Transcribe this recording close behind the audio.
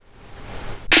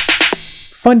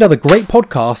Find other great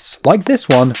podcasts like this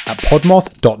one at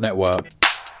podmoth.network.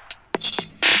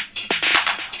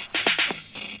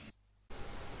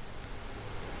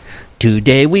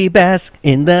 Today we bask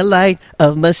in the light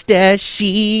of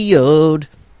mustachioed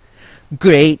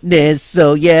greatness.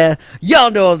 So yeah,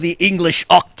 y'all know of the English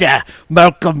octa,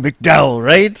 Malcolm McDowell,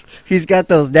 right? He's got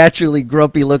those naturally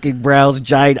grumpy looking brows,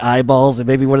 giant eyeballs, and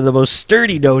maybe one of the most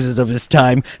sturdy noses of his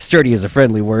time. Sturdy is a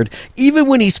friendly word. Even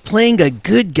when he's playing a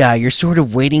good guy, you're sort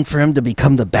of waiting for him to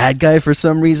become the bad guy for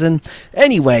some reason.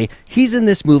 Anyway, he's in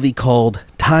this movie called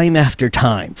Time After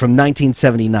Time from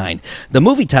 1979. The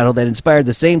movie title that inspired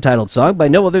the same titled song by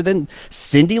no other than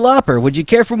Cyndi Lauper. Would you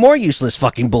care for more useless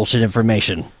fucking bullshit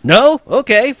information? No?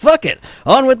 Okay, fuck it.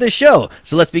 On with the show.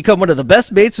 So let's become one of the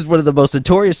best mates with one of the most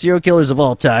notorious serial killers of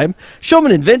all time, show him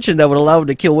an invention that would allow him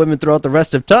to kill women throughout the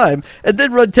rest of time, and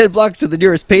then run 10 blocks to the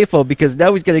nearest payphone because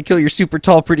now he's going to kill your super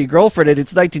tall pretty girlfriend and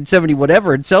it's 1970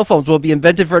 whatever and cell phones won't be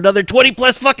invented for another 20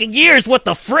 plus fucking years. What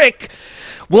the frick?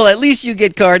 Well, at least you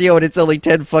get cardio and it's only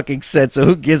 10 fucking cents, so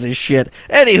who gives a shit?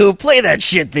 Anywho, play that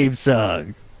shit theme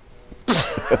song.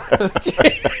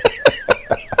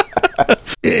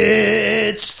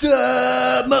 It's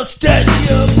the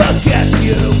Mustachio Podcast,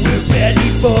 we're ready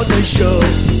for the show.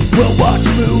 We'll watch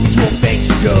moves, we'll make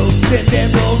some jokes, and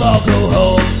then we'll all go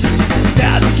home.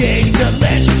 Navigating the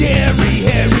legendary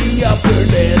hairy upper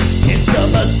lips, it's the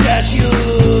Mustachio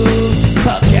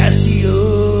Podcast.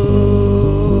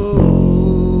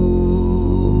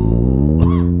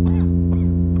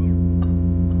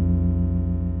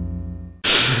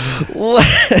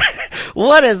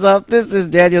 What is up? This is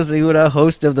Daniel Zahuna,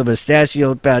 host of the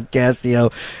Mustachioed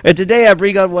Podcastio, and today I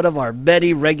bring on one of our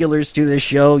many regulars to the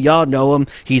show. Y'all know him.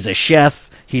 He's a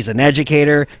chef. He's an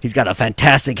educator. He's got a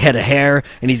fantastic head of hair,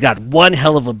 and he's got one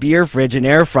hell of a beer fridge and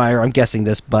air fryer. I'm guessing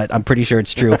this, but I'm pretty sure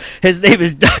it's true. His name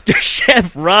is Dr.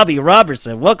 Chef Robbie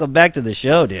Robertson. Welcome back to the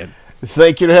show, dude.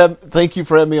 Thank you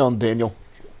for having me on, Daniel.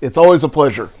 It's always a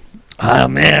pleasure. Oh,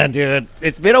 man, dude.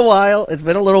 It's been a while. It's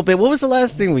been a little bit. What was the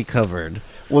last thing we covered?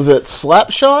 Was it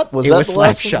Slapshot? It was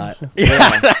Slapshot.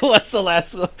 Yeah, that was the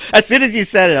last one. As soon as you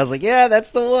said it, I was like, yeah,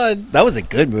 that's the one. That was a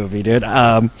good movie, dude.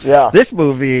 Yeah. This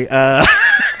movie...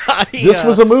 This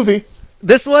was a movie.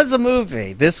 This was a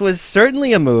movie. This was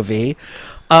certainly a movie.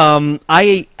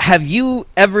 Have you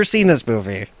ever seen this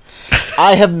movie?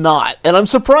 I have not, and I'm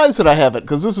surprised that I haven't,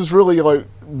 because this is really like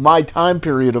my time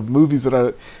period of movies that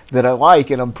I like,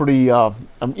 and I'm pretty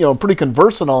pretty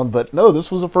conversant on. But no, this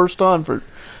was the first time for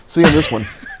seeing this one.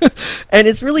 And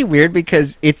it's really weird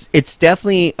because it's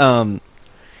definitely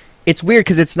it's weird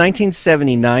because it's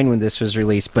 1979 when this was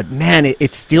released, but man,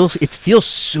 it feels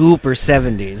super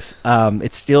 70s.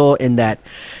 It's still in that.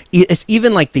 It's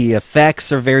even like the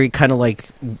effects are very kind of like.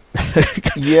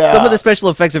 Yeah. Some of the special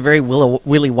effects are very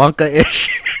Willy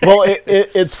Wonka-ish. Well,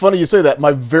 it's funny you say that.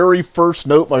 My very first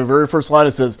note, my very first line,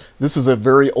 it says, "This is a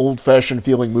very old-fashioned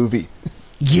feeling movie."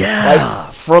 Yeah.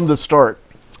 Right from the start.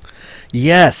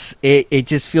 Yes, it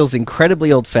just feels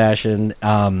incredibly old-fashioned.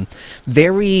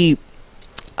 Very.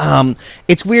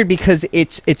 It's weird because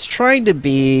it's trying to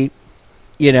be,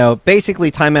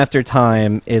 basically Time After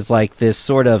Time is like this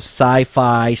sort of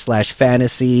sci-fi /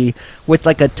 fantasy with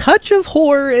like a touch of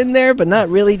horror in there, but not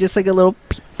really, just like a little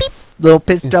peep, peep, little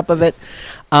piss drop of it.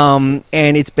 And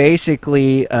it's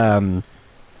basically the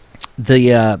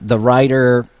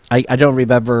writer. I don't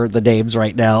remember the names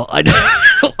right now.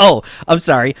 Oh, I'm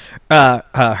sorry.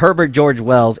 Herbert George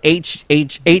Wells,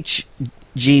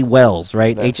 H.G. Wells,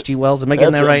 right? H.G. Wells. Am I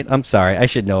getting that right? I'm sorry. I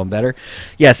should know him better.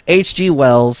 Yes, H.G.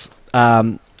 Wells,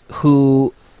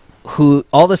 who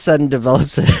all of a sudden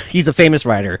develops. He's a famous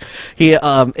writer. He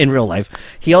in real life,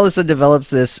 he all of a sudden develops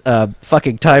this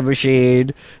fucking time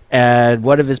machine, and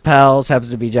one of his pals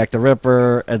happens to be Jack the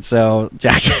Ripper, and so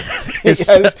Jack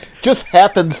it just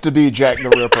happens to be Jack the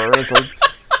Ripper. It's like.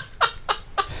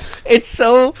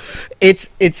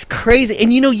 It's crazy.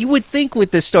 And you would think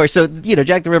with this story, so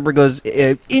Jack the Ripper goes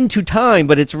into time,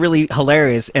 but it's really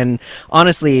hilarious. And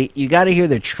honestly, you got to hear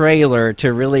the trailer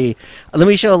to really. Let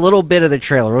me show a little bit of the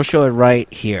trailer. We'll show it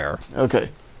right here. Okay.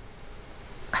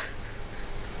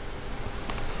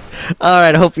 All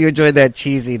right, I hope you enjoyed that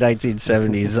cheesy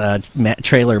 1970s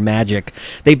trailer magic.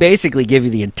 They basically give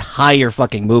you the entire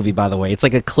fucking movie, by the way. It's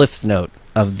like a Cliff's Note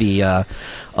of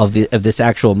this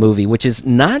actual movie, which is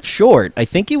not short. I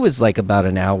think it was like about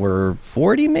an hour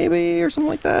 40 maybe or something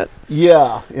like that.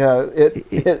 Yeah.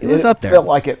 It was up there. Felt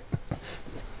like it.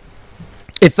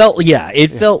 It felt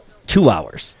 2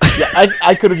 hours. Yeah,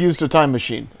 I could have used a time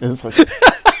machine. It's like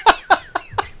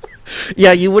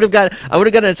Yeah, you would have got. I would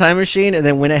have gotten a time machine and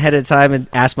then went ahead of time and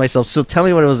asked myself. So tell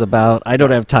me what it was about. I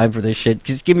don't have time for this shit.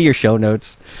 Just give me your show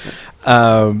notes.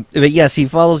 But yes, he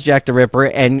follows Jack the Ripper,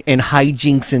 and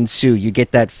hijinks ensue. You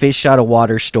get that fish out of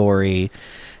water story,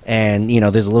 and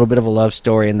there's a little bit of a love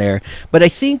story in there. But I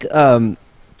think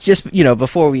just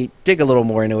before we dig a little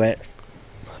more into it,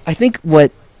 I think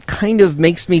what kind of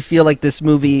makes me feel like this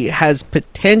movie has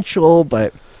potential,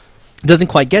 but doesn't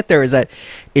quite get there, is that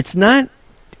it's not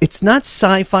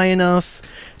sci-fi enough,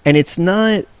 and it's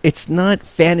not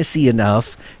fantasy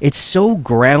enough. It's so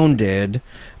grounded,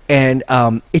 and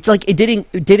it's like it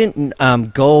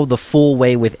didn't go the full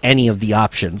way with any of the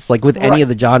options, like with any of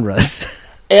the genres.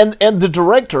 And the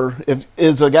director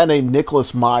is a guy named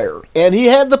Nicholas Meyer, and he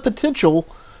had the potential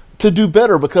to do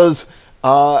better because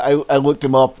I looked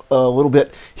him up a little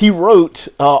bit. He wrote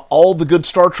all the good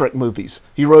Star Trek movies.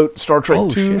 He wrote Star Trek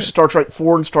 2, shit. Star Trek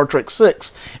 4, and Star Trek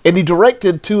 6. And he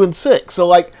directed 2 and 6.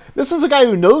 So, this is a guy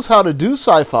who knows how to do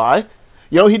sci-fi.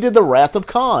 He did The Wrath of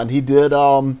Khan. He did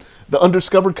The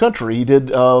Undiscovered Country. He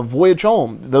did Voyage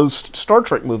Home. Those Star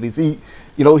Trek movies. He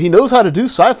knows how to do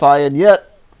sci-fi, and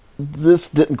yet this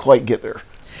didn't quite get there.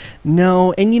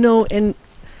 No, and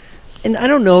I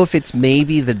don't know if it's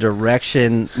maybe the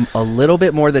direction, a little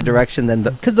bit more the direction than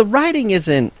because the writing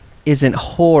isn't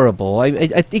horrible. I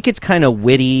think it's kind of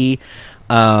witty.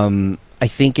 I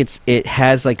think it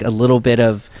has like a little bit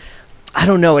of, I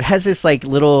don't know, it has this like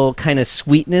little kind of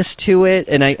sweetness to it,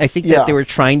 and I think that they were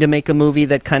trying to make a movie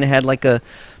that kind of had like a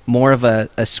more of a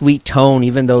sweet tone,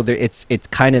 even though it's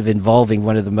kind of involving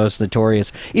one of the most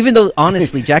notorious. Even though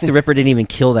honestly, Jack the Ripper didn't even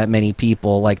kill that many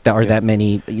people, that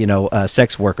many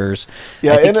sex workers.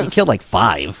 Yeah, I think he killed like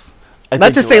 5.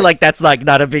 Not to say right. Like that's like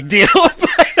not a big deal. But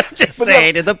I'm just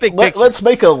saying in the big picture. Let's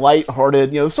make a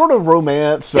lighthearted, sort of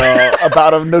romance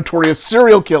about a notorious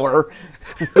serial killer.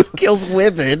 Kills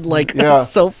women,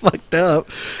 it's so fucked up.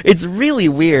 It's really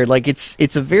weird. Like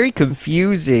it's a very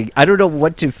confusing. I don't know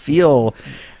what to feel,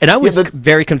 and I was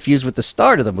very confused with the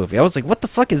start of the movie. I was like, "What the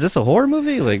fuck is this? A horror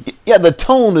movie?" The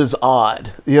tone is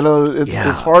odd.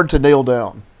 It's hard to nail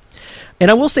down. And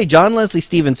I will say, John Leslie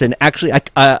Stevenson actually,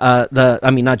 not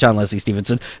John Leslie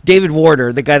Stevenson, David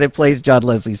Warner, the guy that plays John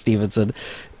Leslie Stevenson.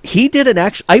 He did an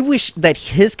action. I wish that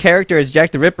his character as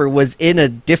Jack the Ripper was in a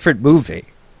different movie.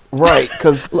 Right,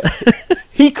 because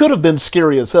he could have been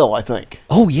scary as hell, I think.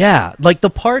 Oh, yeah. Like, the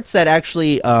parts that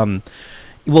actually,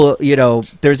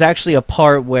 there's actually a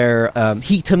part where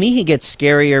to me, he gets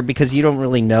scarier because you don't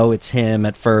really know it's him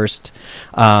at first.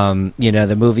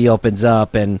 The movie opens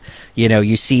up and,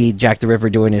 you see Jack the Ripper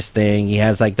doing his thing. He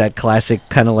has, like, that classic,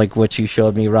 kind of like what you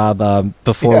showed me, Rob,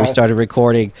 before we started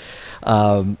recording.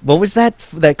 What was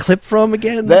that clip from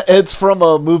again? It's from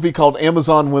a movie called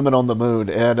Amazon Women on the Moon,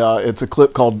 and it's a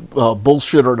clip called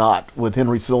Bullshit or Not with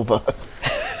Henry Silva.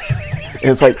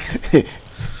 It's like,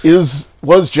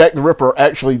 was Jack the Ripper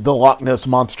actually the Loch Ness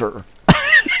Monster?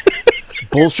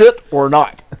 Bullshit or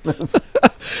not?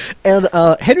 And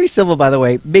Henry Silva, by the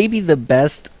way, maybe the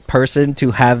best person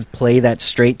to have play that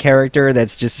straight character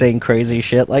that's just saying crazy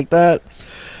shit like that.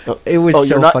 It was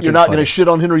so fucking funny. You're not going to shit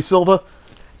on Henry Silva?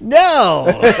 No!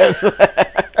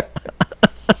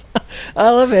 I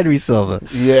love Henry Silva.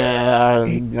 Yeah,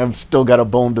 I've still got a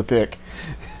bone to pick.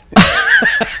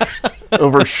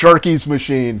 Over Sharky's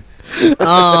machine.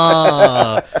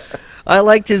 I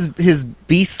liked his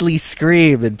beastly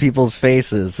scream in people's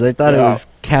faces. I thought it was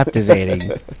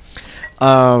captivating.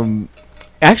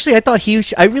 Actually, I thought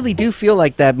I really do feel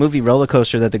like that movie Roller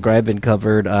Coaster that the Gribin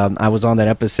covered, I was on that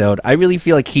episode. I really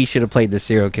feel like he should have played the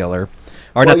serial killer.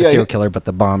 Or not the serial killer, but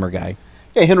the bomber guy.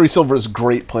 Yeah, Henry Silva is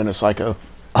great playing a psycho.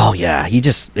 Oh, yeah.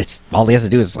 It's all he has to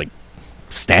do is,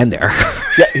 stand there.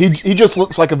 Yeah, he just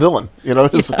looks like a villain, Yeah.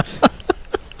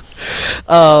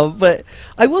 But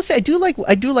I will say I do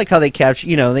like how they capture.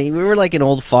 We were like in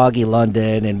old foggy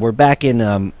London, and we're back in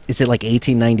is it like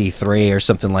 1893 or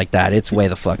something like that? It's way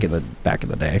the fuck in the back of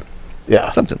the day.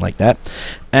 Yeah, something like that.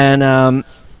 And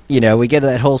we get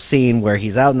that whole scene where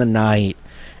he's out in the night.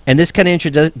 And this kind of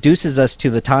introduces us to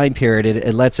the time period.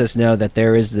 It lets us know that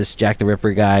there is this Jack the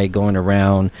Ripper guy going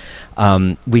around.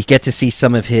 We get to see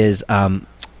some of his,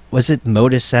 was it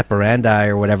modus operandi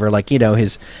or whatever?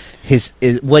 His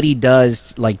what he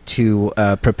does to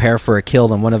prepare for a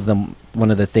kill. And one of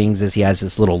the things is he has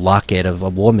this little locket of a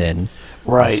woman,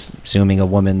 right? Assuming a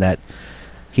woman that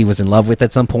he was in love with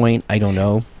at some point. I don't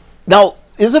know. Now,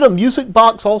 is it a music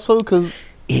box also? Because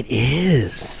it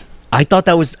is. I thought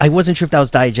I wasn't sure if that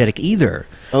was diegetic either.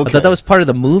 Okay. I thought that was part of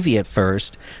the movie at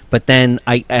first, but then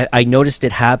I noticed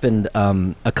it happened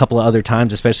a couple of other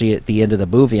times, especially at the end of the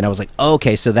movie, and I was like, oh,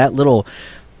 okay, so that little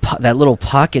that little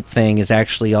pocket thing is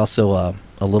actually also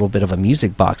a little bit of a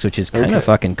music box, which is kind of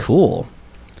fucking cool.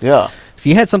 Yeah. If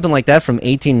you had something like that from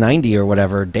 1890 or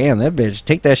whatever, damn, that bitch,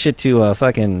 take that shit to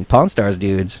fucking Pawn Stars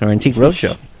dudes or Antique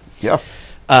Roadshow. Yeah.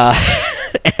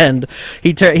 And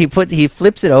he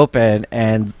flips it open,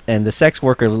 and the sex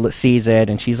worker sees it,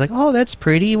 and she's like, "Oh, that's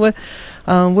pretty. What?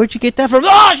 Where'd you get that from?"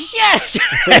 Oh shit!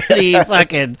 And he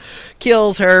fucking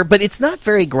kills her, but it's not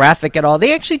very graphic at all.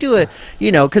 They actually do it,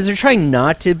 because they're trying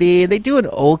not to be. They do an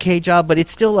okay job, but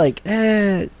it's still like,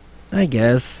 I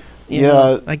guess.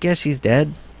 I guess she's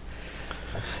dead.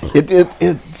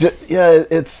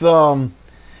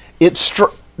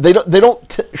 They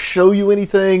don't show you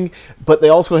anything, but they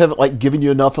also haven't like given you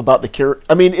enough about the character.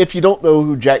 I mean, if you don't know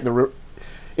who Jack the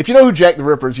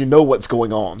Ripper is, you know what's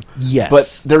going on. Yes,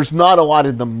 but there's not a lot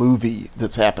in the movie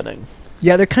that's happening.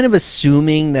 Yeah, they're kind of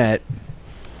assuming that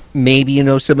maybe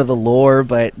some of the lore,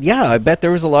 but yeah, I bet there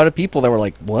was a lot of people that were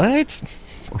like, "What?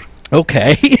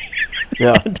 Okay."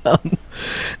 Yeah. And,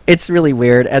 it's really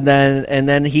weird, and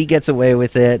then he gets away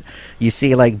with it. You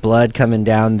see like blood coming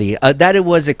down it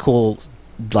was a cool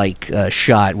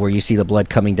shot where you see the blood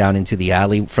coming down into the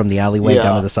alley from the alleyway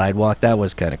down to the sidewalk. That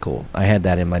was kind of cool. I had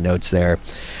that in my notes there.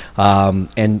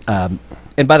 And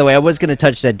by the way, I was going to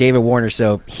touch that David Warner.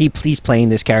 So he's playing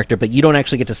this character, but you don't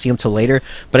actually get to see him till later.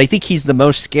 But I think he's the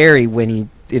most scary when he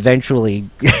eventually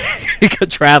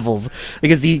travels,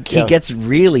 because he gets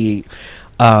really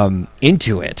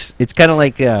into it. It's kind of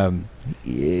like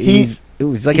he's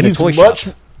like in a toy shop.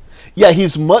 Yeah,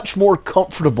 he's much more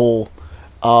comfortable.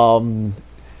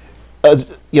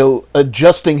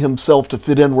 Adjusting himself to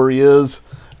fit in where he is.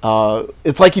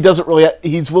 It's like he doesn't really.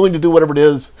 He's willing to do whatever it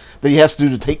is that he has to do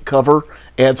to take cover,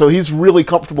 and so he's really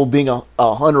comfortable being a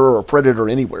hunter or a predator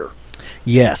anywhere.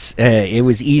 Yes, it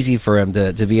was easy for him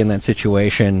to be in that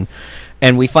situation,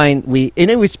 and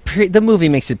the movie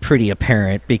makes it pretty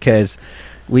apparent because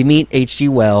we meet H.G.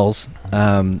 Wells,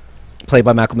 played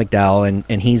by Malcolm McDowell,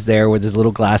 and he's there with his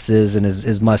little glasses and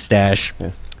his mustache.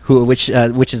 Yeah. Which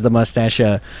is the mustache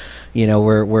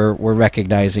we're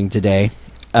recognizing today,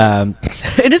 and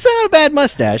it's not a bad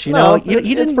mustache. He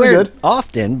didn't wear it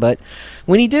often, but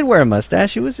when he did wear a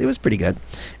mustache, it was pretty good.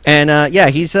 And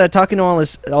he's talking to all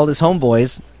his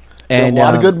homeboys, and a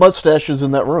lot of good mustaches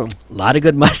in that room. A lot of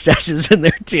good mustaches in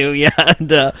there too. Yeah,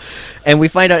 and we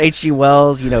find out H.G.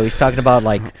 Wells. He's talking about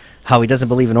like how he doesn't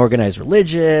believe in organized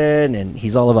religion, and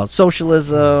he's all about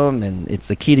socialism, and it's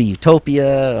the key to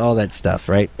utopia, all that stuff,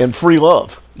 right? And free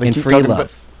love. And free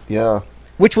love. Yeah.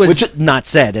 Which was not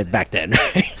said back then.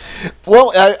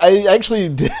 Well, I actually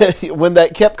did, when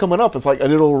that kept coming up, it's like I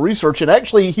did a little research, and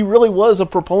actually he really was a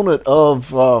proponent of,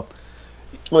 how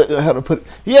to put it,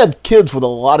 he had kids with a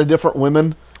lot of different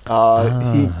women.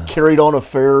 He carried on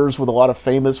affairs with a lot of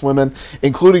famous women,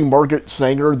 including Margaret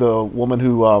Sanger, the woman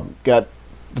who got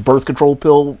the birth control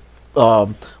pill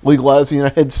legalized in the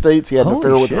United States. He had an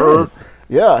affair with her.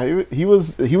 Yeah, he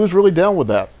was really down with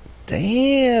that.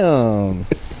 Damn.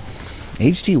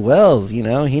 H.G. Wells, he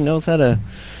knows how to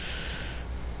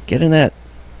get in that.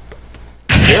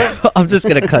 Yeah. I'm just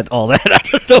gonna cut all that. I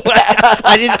don't know.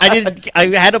 I didn't. I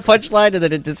had a punchline and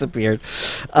then it disappeared.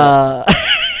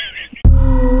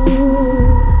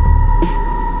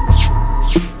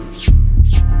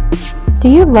 Do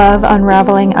you love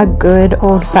unraveling a good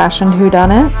old-fashioned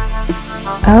whodunit?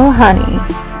 Oh, honey,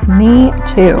 me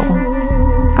too.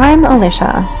 I'm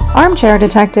Alicia, armchair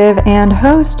detective and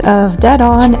host of Dead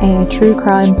On, a true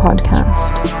crime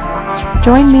podcast.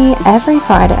 Join me every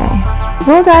Friday.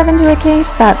 We'll dive into a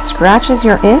case that scratches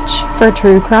your itch for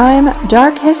true crime,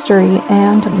 dark history,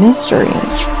 and mystery.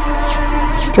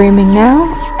 Streaming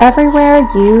now, everywhere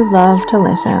you love to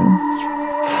listen.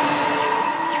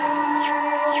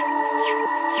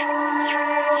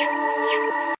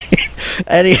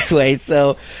 Anyway,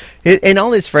 so, and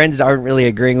all his friends aren't really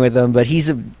agreeing with him, but he's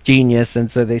a genius, and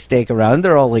so they stake around.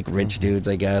 They're all like rich dudes,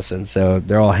 I guess, and so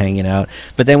they're all hanging out.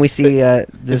 But then we see this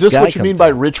guy. Is this what you mean by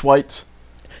rich whites?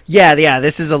 Yeah,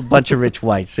 this is a bunch of rich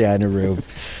whites, in a room,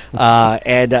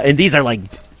 and these are like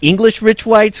English rich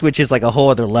whites, which is like a whole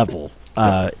other level,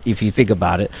 if you think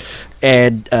about it.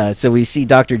 And so we see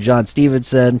Dr. John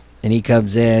Stevenson, and he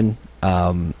comes in,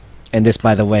 and this,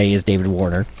 by the way, is David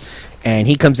Warner. And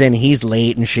he comes in, he's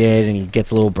late and shit, and he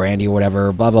gets a little brandy or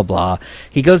whatever, blah, blah, blah.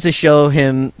 He goes to show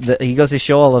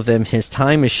all of them his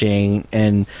time machine,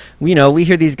 and, we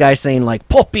hear these guys saying, like,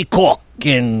 poppycock,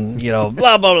 and, blah,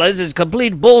 blah, blah, this is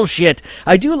complete bullshit.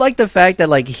 I do like the fact that,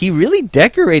 like, he really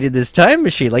decorated this time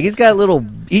machine. Like, he,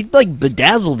 like,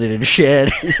 bedazzled it and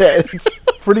shit. Yeah, it's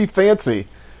pretty fancy.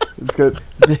 It's got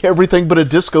everything but a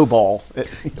disco ball.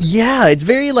 Yeah, it's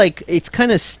very like, it's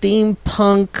kind of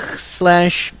steampunk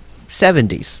slash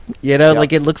 70s. You know, Yeah.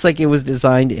 like it looks like it was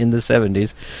designed in the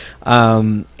 70s.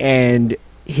 And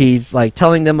he's like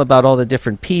telling them about all the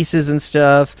different pieces and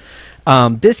stuff.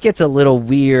 This gets a little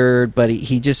weird, but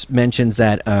he just mentions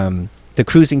that the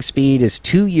cruising speed is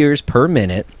 2 years per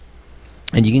minute,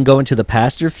 and you can go into the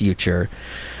past or future.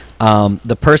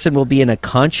 The person will be in a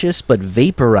conscious but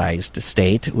vaporized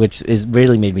state, which is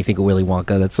really made me think of Willy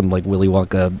Wonka. That's some like Willy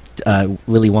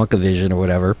Wonka vision or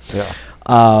whatever. Yeah.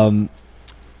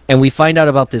 And we find out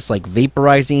about this like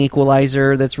vaporizing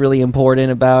equalizer that's really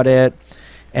important about it.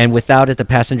 And without it, the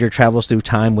passenger travels through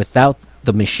time without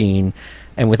the machine.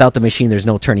 And without the machine, there's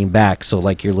no turning back. So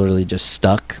like you're literally just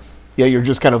stuck. Yeah, you're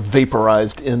just kind of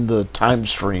vaporized in the time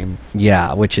stream.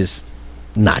 Yeah, which is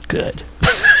not good.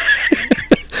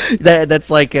 That's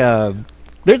like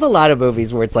there's a lot of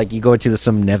movies where it's like you go into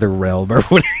some nether realm or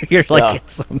whatever. You're like in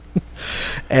some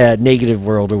negative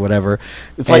world or whatever.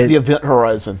 It's like the Event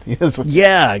Horizon.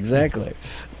 Yeah, exactly.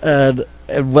 And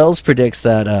Wells predicts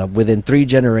that within 3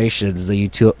 generations, the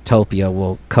utopia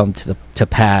will come to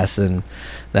pass, and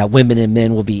that women and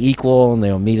men will be equal, and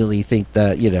they'll immediately think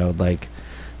that, you know, like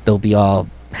they'll be all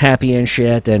happy and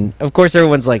shit. And of course,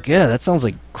 everyone's like, yeah, that sounds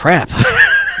like crap.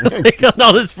 Like,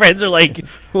 all his friends are like,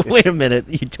 wait a minute,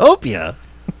 utopia?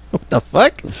 What the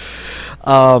fuck?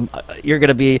 You're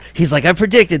gonna be. He's like, I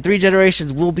predicted 3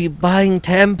 generations we'll be buying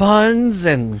tampons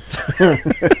and.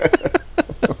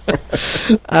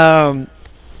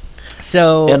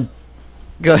 And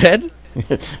go ahead.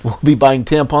 we'll be buying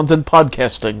tampons and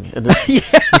podcasting. And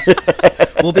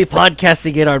We'll be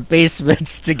podcasting in our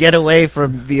basements to get away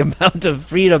from the amount of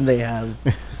freedom they have.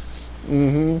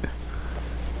 Mm-hmm.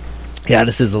 Yeah,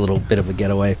 this is a little bit of a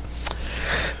getaway.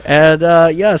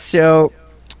 And so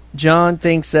John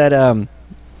thinks that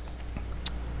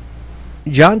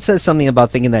John says something about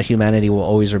thinking that humanity will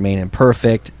always remain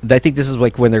imperfect. I think this is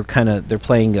like when they're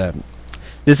playing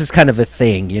this is kind of a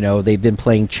thing, you know, they've been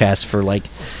playing chess for like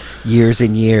years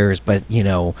and years, but you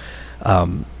know,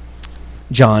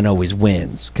 John always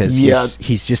wins because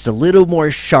he's just a little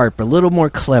more sharp, a little more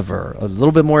clever, a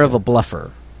little bit more of a bluffer.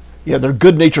 Yeah, they're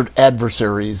good-natured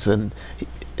adversaries, and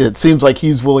it seems like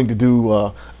he's willing to do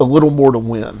a little more to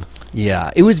win.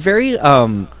 Yeah, it was very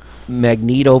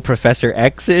Magneto Professor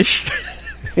X-ish.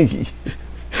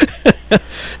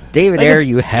 David Ayer,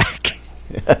 you hack.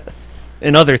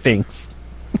 And other things.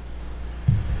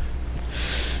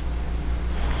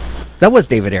 That was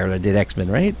David Ayer that did X-Men,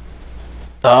 right?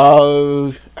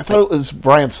 I thought it was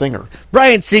Bryan Singer.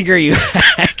 Bryan Singer, you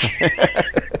hack.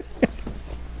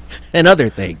 And other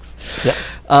things. Yeah.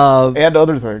 And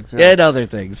other things. Yeah. And other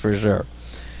things, for sure.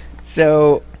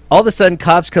 So all of a sudden,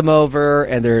 cops come over,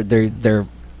 and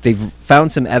they've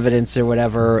found some evidence or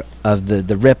whatever of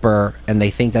the Ripper, and they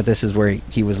think that this is where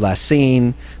he was last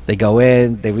seen. They go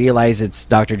in, they realize it's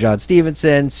Dr. John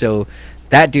Stevenson, so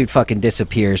that dude fucking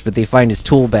disappears, but they find his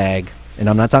tool bag, and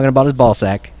I'm not talking about his ball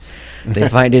sack. They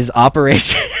find his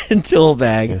operation tool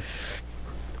bag,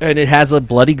 and it has a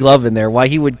bloody glove in there. Why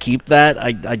he would keep that,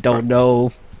 I don't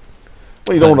know.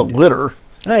 Well, you don't want to litter.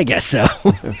 I guess so.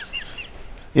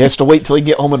 He has to wait till he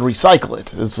get home and recycle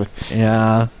it.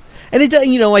 Yeah. And it,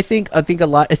 you know, I think a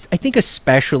lot. I think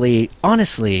especially,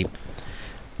 honestly,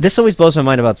 this always blows my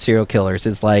mind about serial killers.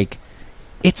 Is like,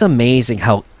 it's amazing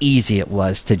how easy it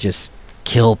was to just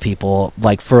kill people,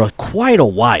 like for quite a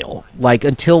while, like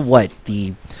until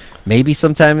maybe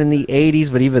sometime in the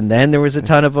 80s. But even then, there was a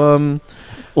ton of them.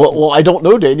 Well, I don't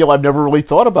know, Daniel. I've never really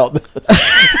thought about this.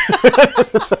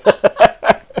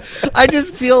 I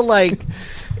just feel like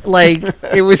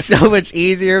it was so much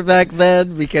easier back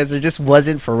then because there just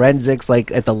wasn't forensics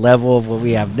like at the level of what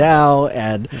we have now,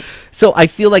 and so I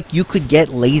feel like you could get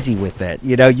lazy with it.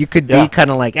 You know, you could be kind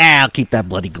of like, I'll keep that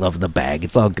bloody glove in the bag.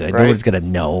 It's all good. Right. No one's gonna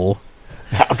know.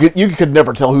 You could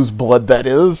never tell whose blood that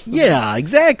is. Yeah,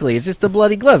 exactly. It's just a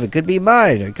bloody glove. It could be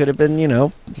mine. It could have been,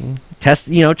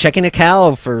 checking a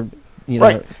cow for,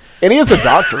 Right. And he is a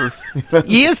doctor.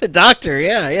 He is a doctor,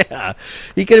 yeah.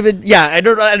 He could have been, I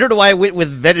don't know why I went with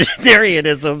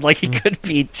veterinarianism. Like, he could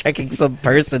be checking some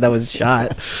person that was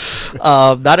shot.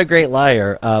 Not a great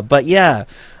liar. But yeah,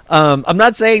 I'm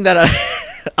not saying that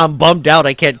I'm bummed out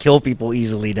I can't kill people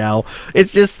easily now.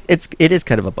 It's just, it is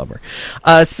kind of a bummer.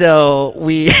 So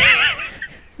we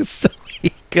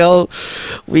go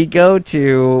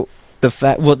to the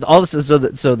fact, well, all this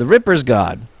is, so the Ripper's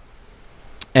gone.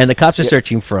 And the cops are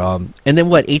searching for him. And then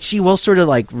what? H.G. Wells sort of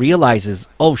like realizes,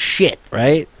 oh shit,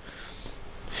 right?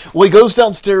 Well, he goes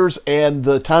downstairs and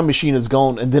the time machine is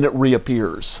gone, and then it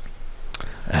reappears.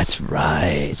 That's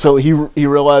right. So he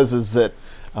realizes that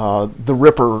the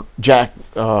Ripper, Jack,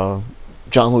 John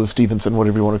Lewis Stevenson,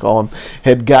 whatever you want to call him,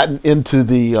 had gotten into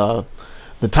the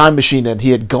time machine and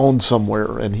he had gone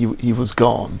somewhere and he was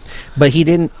gone. But he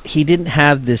didn't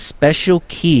have this special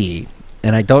key,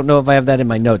 and I don't know if I have that in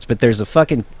my notes, but there's a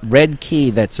fucking red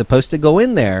key that's supposed to go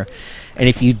in there, and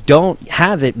if you don't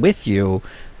have it with you,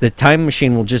 the time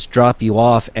machine will just drop you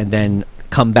off and then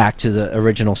come back to the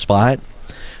original spot.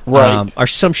 Right. Or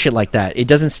some shit like that. It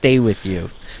doesn't stay with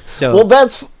you. So Well,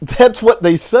 that's what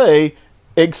they say,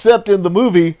 except in the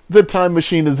movie, the time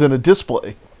machine is in a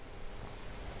display.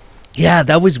 yeah,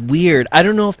 that was weird. I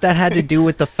don't know if that had to do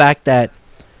with the fact that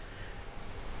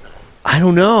I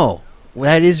don't know.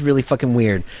 That is really fucking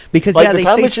weird because Like yeah, the they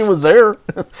time say machine was there.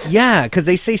 yeah, because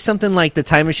they say something like the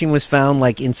time machine was found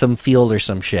like in some field or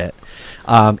some shit.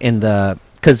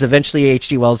 Because eventually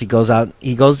H.G. Wells he goes in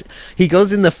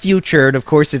the future, and of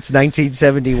course it's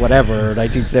 1970 whatever, or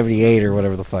 1978 or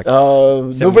whatever the fuck.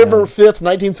 November 5th,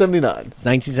 1979. It's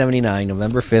 1979,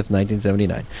 November 5th,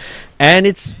 1979. And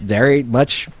it's very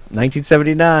much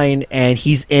 1979, and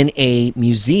he's in a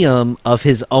museum of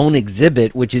his own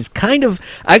exhibit, which is I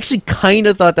actually kind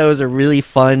of thought that was a really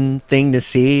fun thing to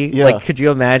see. Yeah. Like, could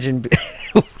you imagine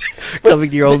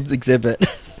coming to your own exhibit?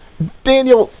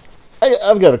 Daniel,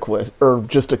 I've got a question, or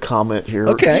just a comment here.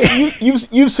 Okay.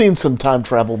 You've seen some time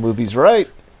travel movies, right?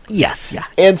 Yes, yeah.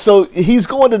 And so he's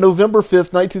going to November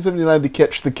 5th, 1979 to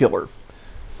catch the killer.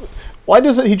 Why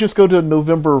doesn't he just go to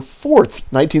November 4th,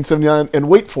 1979 and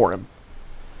wait for him?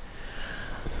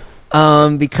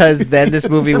 Because then this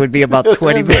movie would be about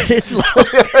 20 minutes long.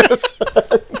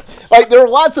 Like, there are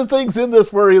lots of things in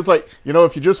this where he's like,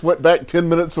 if you just went back 10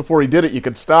 minutes before he did it, you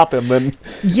could stop him. And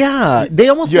Yeah, they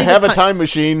almost you made have the a time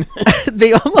machine.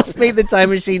 they almost made the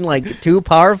time machine like too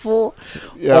powerful,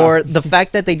 Yeah. or the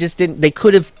fact that they just didn't. They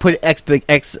could have put exposition.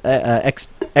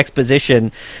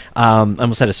 I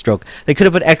almost had a stroke. They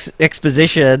could have put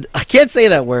exposition. I can't say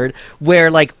that word. Where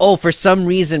like, oh, for some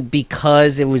reason,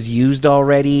 because it was used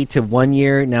already to 1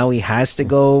 year, now he has to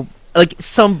go. Like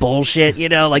some bullshit,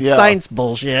 like Yeah. science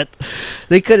bullshit.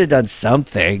 They could have done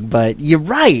something, but you're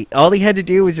right. All he had to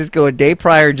do was just go a day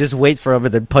prior and just wait for him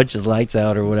and then punch his lights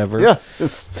out or whatever. Yeah.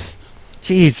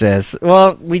 Jesus.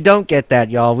 Well, we don't get that,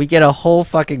 y'all. We get a whole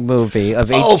fucking movie of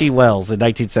H.G. Wells in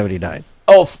 1979.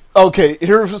 Oh, okay.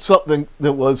 Here's something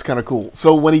that was kind of cool.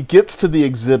 So when he gets to the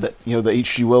exhibit, the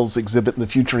H.G. Wells exhibit in the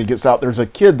future, and he gets out, there's a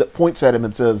kid that points at him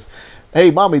and says,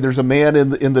 "Hey, mommy, there's a man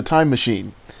in the time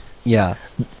machine." Yeah.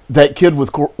 That kid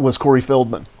was Corey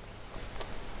Feldman.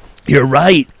 You're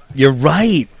right.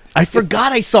 I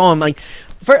forgot I saw him. Like,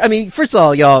 first of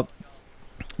all, y'all,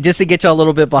 just to get y'all a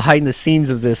little bit behind the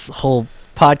scenes of this whole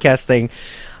podcast thing.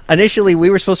 Initially, we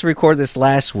were supposed to record this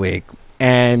last week,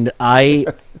 and I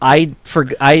watched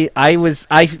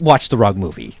the wrong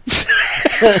movie.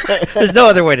 There's no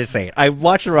other way to say it. I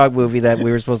watched the wrong movie that we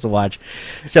were supposed to watch,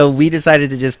 so we decided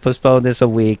to just postpone this a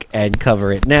week and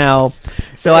cover it now.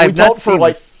 So I've not seen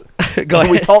this. Go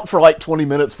ahead. We talked for like 20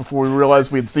 minutes before we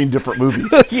realized we had seen different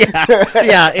movies.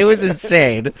 yeah, it was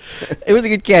insane. It was a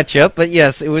good catch up, but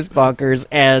yes, it was bonkers.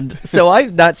 And so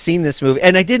I've not seen this movie,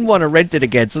 and I didn't want to rent it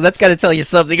again. So that's got to tell you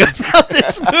something about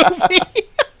this movie.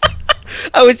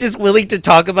 I was just willing to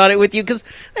talk about it with you because,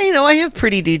 I have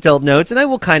pretty detailed notes and I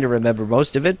will kind of remember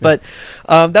most of it. But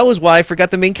that was why I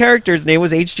forgot the main character's name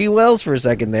was H.G. Wells for a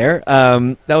second there.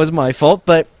 That was my fault.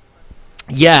 But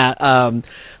yeah,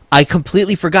 I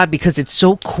completely forgot because it's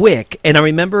so quick. And I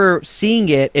remember seeing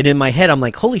it, and in my head, I'm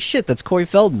like, holy shit, that's Corey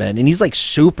Feldman. And he's like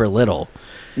super little.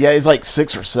 Yeah, he's like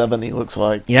 6 or 7, he looks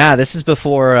like. Yeah, this is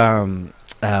before,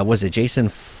 was it Jason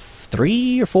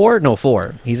 3 or 4? No,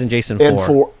 4. He's in Jason 4. And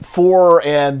 4,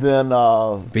 and then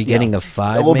Beginning of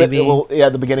 5, a maybe?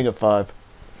 the beginning of 5.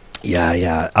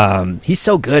 Yeah. He's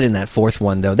so good in that 4th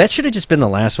one, though. That should have just been the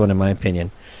last one, in my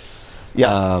opinion.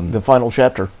 Yeah, the final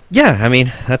chapter. Yeah,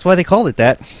 that's why they called it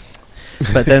that.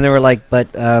 But then they were like,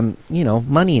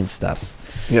 money and stuff.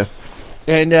 Yeah.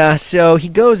 And so he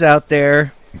goes out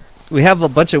there. We have a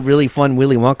bunch of really fun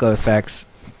Willy Wonka effects,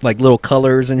 like little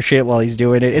colors and shit while he's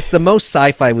doing it. It's the most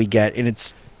sci-fi we get, and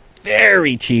it's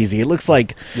very cheesy. It looks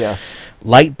like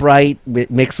Light Bright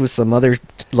mixed with some other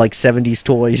like 70s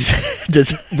toys.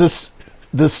 The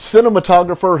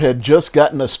cinematographer had just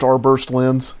gotten a starburst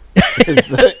lens.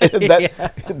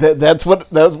 That's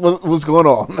what was going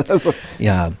on.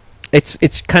 Yeah.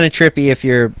 It's kind of trippy if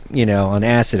you're, on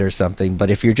acid or something, but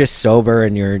if you're just sober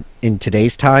and you're in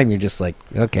today's time, you're just like,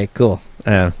 okay, cool.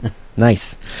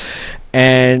 Nice.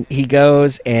 And he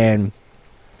goes and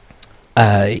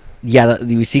yeah,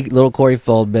 we see little Corey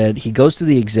Feldman. He goes to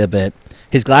the exhibit.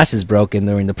 His glass is broken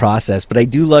during the process, but I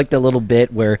do like the little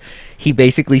bit where he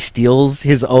basically steals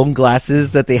his own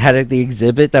glasses that they had at the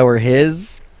exhibit that were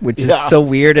his, which is so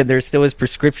weird, and there's still his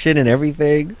prescription and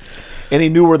everything. And he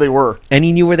knew where they were.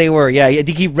 Yeah, I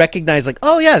think he recognized, like,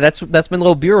 oh yeah, that's my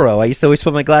little bureau. I used to always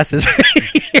put my glasses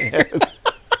right here.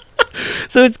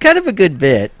 So it's kind of a good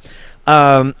bit.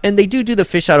 And they do the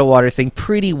fish out of water thing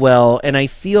pretty well, and I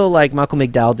feel like Malcolm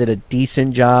McDowell did a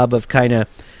decent job of kind of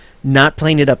not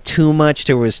playing it up too much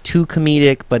to where it was too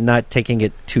comedic, but not taking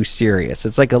it too serious.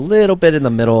 It's like a little bit in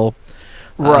the middle.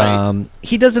 Right.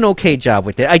 He does an okay job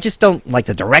with it. I just don't like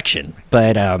the direction,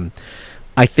 but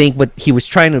I think what he was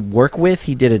trying to work with,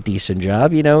 he did a decent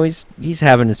job. You know, he's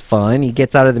having his fun. He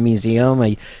gets out of the museum.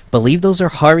 I believe those are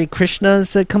Hare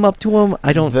Krishnas that come up to him.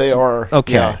 I don't. They are.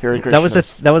 Okay. Yeah, Hare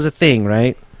Krishnas. That was a thing,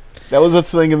 right? That was a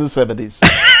thing in the 70s.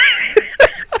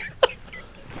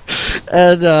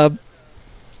 And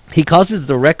he causes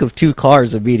the wreck of 2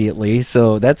 cars immediately,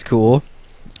 so that's cool.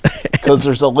 Because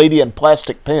there's a lady in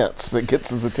plastic pants that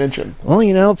gets his attention. Well,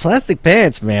 you know, plastic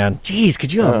pants, man. Jeez,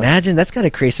 could you imagine? That's got to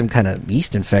create some kind of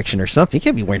yeast infection or something. You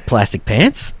can't be wearing plastic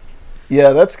pants.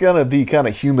 Yeah, that's going to be kind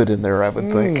of humid in there, I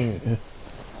would think.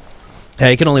 Yeah,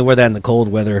 you can only wear that in the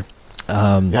cold weather.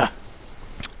 Yeah.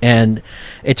 And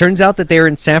it turns out that they're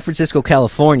in San Francisco,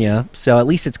 California, so at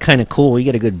least it's kind of cool. You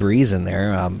get a good breeze in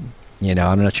there. You know,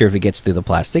 I'm not sure if it gets through the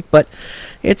plastic, but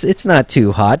it's not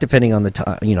too hot depending on the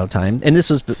time. And this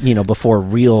was before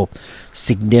real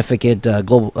significant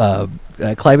global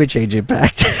climate change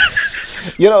impact.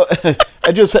 You know,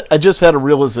 I just had a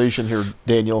realization here,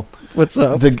 Daniel. What's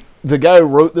up? The guy who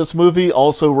wrote this movie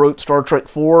also wrote Star Trek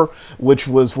 4, which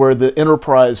was where the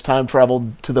Enterprise time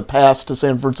traveled to the past to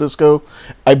San Francisco.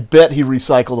 I bet he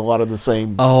recycled a lot of the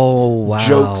same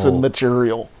jokes and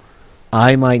material.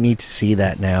 I might need to see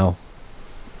that now.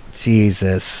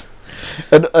 Jesus.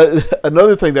 And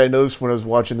another thing that I noticed when I was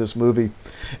watching this movie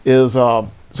is, so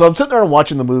I'm sitting there and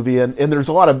watching the movie, and there's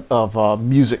a lot of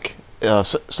music,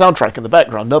 soundtrack in the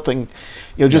background. Nothing,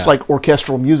 just like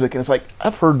orchestral music. And it's like,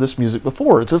 I've heard this music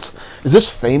before. Is this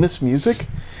famous music?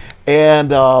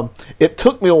 And it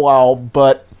took me a while,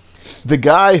 but the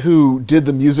guy who did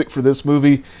the music for this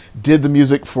movie did the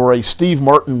music for a Steve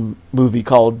Martin movie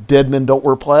called Dead Men Don't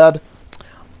Wear Plaid.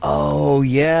 Oh,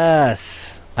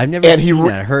 yes. I've never seen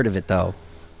that. I heard of it, though.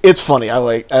 It's funny.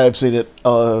 I've seen it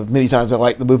many times. I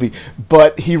like the movie,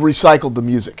 but he recycled the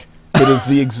music. It is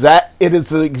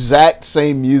the exact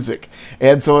same music,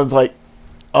 and so it's like,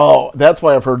 oh, that's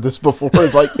why I've heard this before.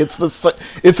 It's like it's the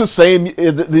same.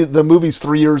 The movie's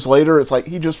 3 years later. It's like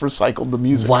he just recycled the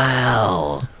music.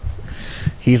 Wow.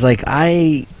 He's like,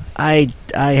 I'm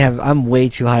way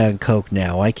too high on coke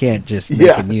now. I can't just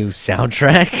make a new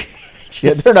soundtrack.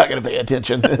 Yeah, they're not going to pay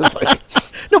attention. It's like,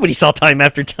 nobody saw Time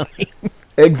After Time.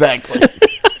 Exactly.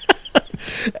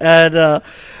 And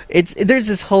there's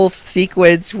this whole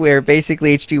sequence where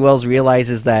basically H.G. Wells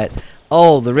realizes that,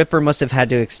 the Ripper must have had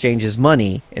to exchange his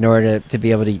money in order to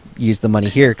be able to use the money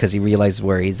here because he realizes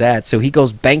where he's at. So he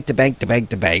goes bank to bank to bank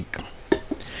to bank.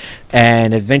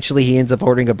 And eventually he ends up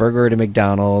ordering a burger at a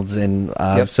McDonald's. And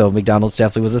so McDonald's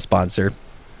definitely was a sponsor.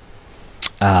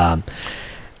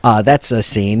 That's a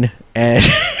scene. And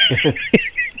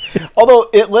although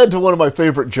it led to one of my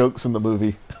favorite jokes in the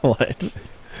movie. What?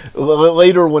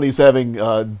 Later, when he's having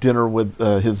dinner with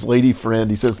his lady friend,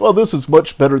 he says, "Well, this is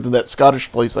much better than that Scottish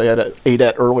place I ate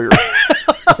at earlier."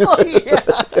 Oh, yeah.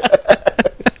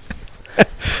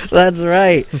 That's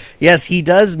right. Yes, he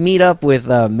does meet up with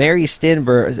Mary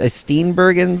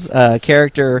Steenburgen's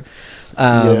character,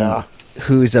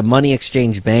 who's a money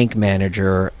exchange bank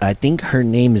manager. I think her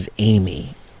name is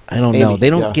Amy. I don't know. They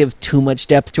don't give too much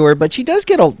depth to her, but she does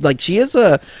get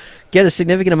get a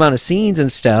significant amount of scenes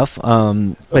and stuff,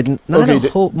 but not a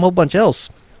whole bunch else.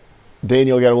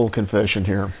 Daniel, got a little confession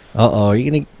here. Uh-oh, are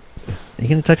you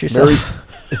gonna touch yourself?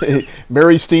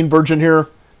 Mary Steenburgen here,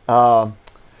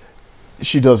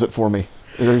 she does it for me.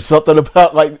 There's something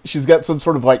about, like, she's got some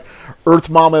sort of, like, Earth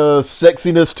Mama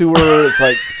sexiness to her. It's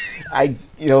like,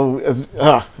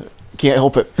 can't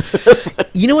help it.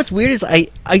 You know what's weird is I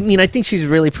think she's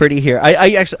really pretty here.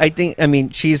 I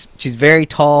think she's very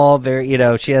tall, very,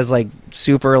 she has like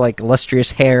super like lustrous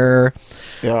hair.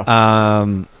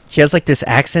 Yeah. She has like this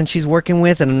accent she's working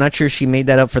with, and I'm not sure if she made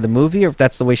that up for the movie or if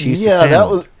that's the way she used to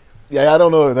sound. I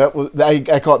don't know. That was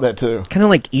I caught that too. Kind of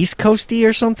like East Coasty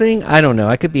or something. I don't know.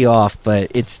 I could be off,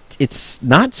 but it's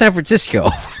not San Francisco.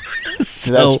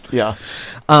 So, yeah.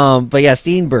 but yeah,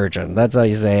 Steenburgen, that's how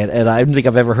you say it. And I don't think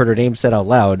I've ever heard her name said out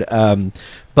loud.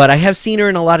 But I have seen her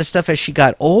in a lot of stuff as she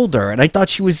got older, and I thought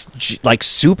she was like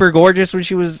super gorgeous when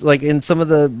she was like in some of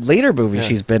the later movies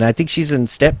she's been. I think she's in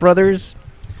Step Brothers.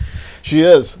 She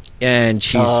is. And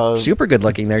she's super good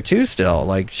looking there too still.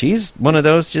 Like she's one of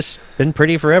those just been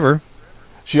pretty forever.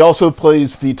 She also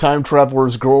plays the time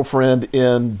traveler's girlfriend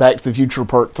in Back to the Future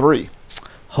Part 3.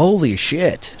 Holy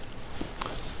shit.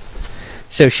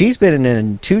 So she's been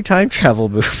in 2 time travel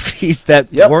movies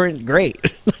that weren't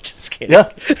great. Just kidding. Yeah,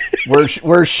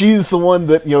 where she's the one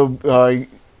that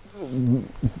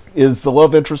is the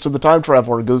love interest of the time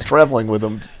traveler and goes traveling with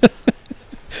him.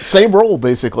 Same role,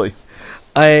 basically.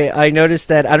 I noticed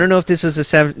that. I don't know if this was a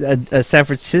San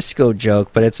Francisco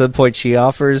joke, but at some point she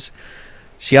offers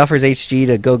HG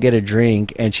to go get a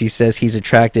drink, and she says he's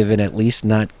attractive and at least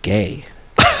not gay.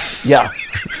 Yeah,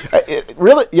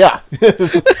 really. Yeah.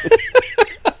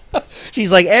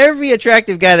 She's like, every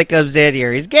attractive guy that comes in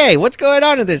here is gay. What's going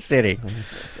on in this city?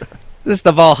 Is this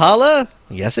the Valhalla?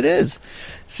 Yes, it is.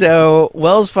 So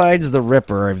Wells finds the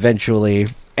Ripper eventually,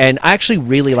 and I actually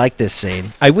really like this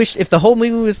scene. I wish if the whole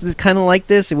movie was kind of like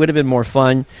this, it would have been more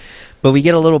fun. But we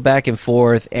get a little back and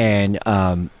forth, and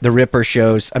the Ripper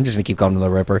shows. I'm just gonna keep calling him the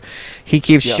Ripper. He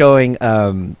keeps showing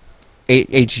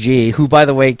HG, who, by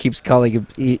the way, keeps calling him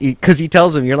because he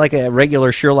tells him you're like a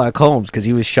regular Sherlock Holmes because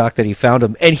he was shocked that he found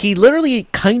him, and he literally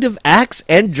kind of acts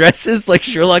and dresses like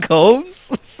Sherlock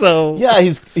Holmes. So yeah,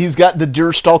 he's got the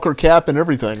deerstalker cap and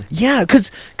everything. Yeah,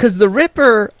 because the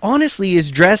Ripper honestly is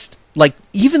dressed like,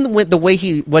 even with the way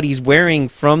what he's wearing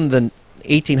from the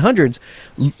 1800s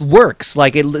works.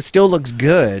 Like it still looks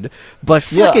good, but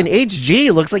fucking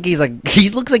HG looks like he's a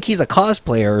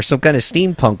cosplayer or some kind of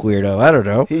steampunk weirdo. I don't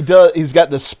know. He does. He's got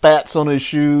the spats on his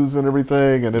shoes and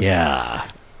everything, and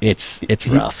it's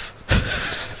rough.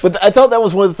 But I thought that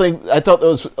was one of the things. I thought that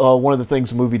was one of the things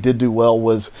the movie did do well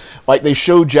was like they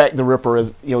showed Jack the Ripper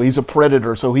as he's a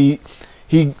predator, so he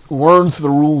learns the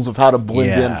rules of how to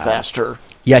blend in faster.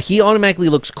 Yeah, he automatically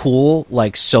looks cool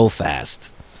like so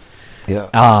fast.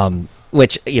 Yeah.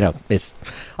 Which, is,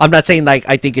 I'm not saying like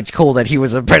I think it's cool that he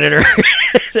was a predator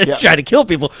trying to kill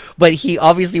people, but he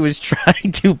obviously was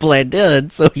trying to blend in,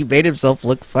 so he made himself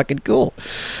look fucking cool.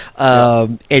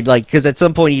 And like, because at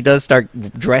some point he does start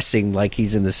dressing like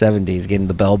he's in the 70s, getting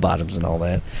the bell bottoms and all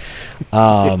that.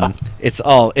 It's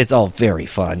all very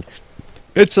fun.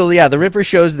 And so the Ripper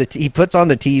shows that he puts on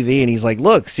the TV and he's like,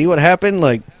 look, see what happened?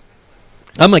 Like,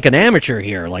 I'm like an amateur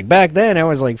here. Like back then I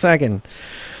was like fucking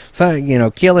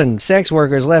killing sex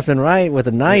workers left and right with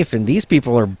a knife, and these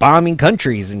people are bombing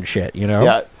countries and shit,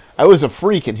 Yeah, I was a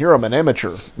freak, and here I'm an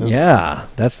amateur. Yeah,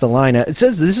 that's the line. It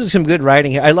says this is some good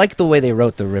writing here. I like the way they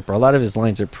wrote the Ripper. A lot of his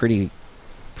lines are pretty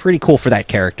cool for that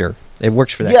character. It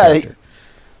works for that character.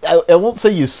 I won't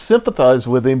say you sympathize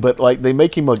with him, but like they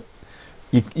make him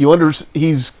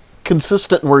he's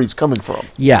consistent in where he's coming from.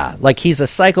 Yeah, like he's a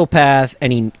psychopath,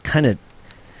 and he kind of.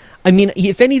 I mean,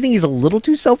 if anything, he's a little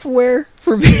too self-aware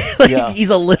for me.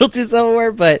 He's a little too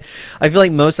self-aware, but I feel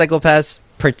like most psychopaths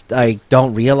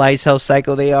don't realize how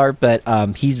psycho they are, but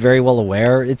he's very well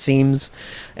aware, it seems,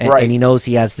 and he knows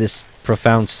he has this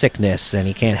profound sickness, and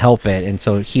he can't help it, and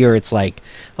so here it's like,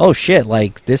 oh shit,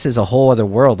 like, this is a whole other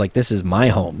world, like, this is my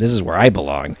home, this is where I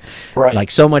belong. Right.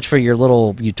 Like, so much for your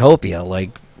little utopia,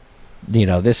 like,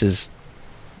 this is...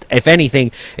 If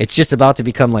anything, it's just about to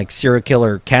become like serial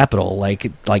killer capital.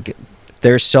 Like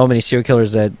there's so many serial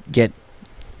killers that get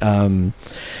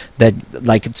that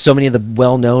like so many of the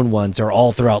well-known ones are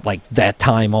all throughout like that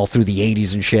time, all through the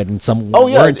 80s and shit. And some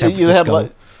were in San Francisco.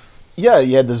 You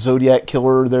had the Zodiac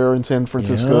killer there in San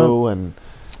Francisco, and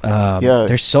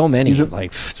there's so many.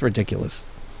 Like it's ridiculous.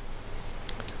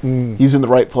 He's in the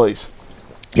right place.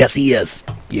 Yes, he is.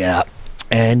 Yeah,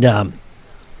 and then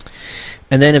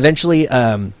eventually.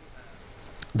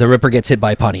 The Ripper gets hit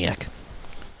by a Pontiac.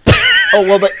 They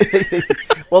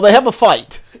have a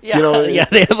fight. Yeah,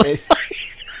 they have a fight.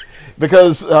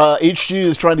 Because HG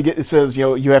is trying to it says,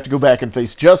 you have to go back and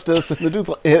face justice. And the dude's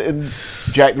like, and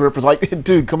Jack the Ripper's like,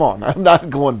 dude, come on, I'm not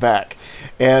going back.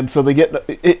 And so they get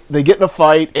in a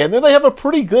fight, and then they have a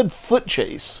pretty good foot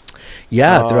chase.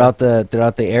 Yeah, throughout the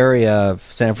area of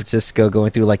San Francisco,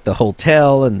 going through like the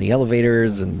hotel and the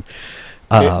elevators and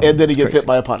then he gets hit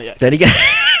by a Pontiac. Then he gets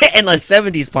in a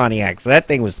 70s Pontiac. So that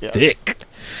thing was thick.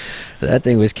 That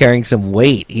thing was carrying some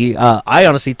weight. I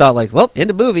honestly thought like, well, in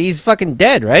the movie he's fucking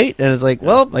dead, right? And it's like,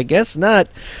 well, I guess not.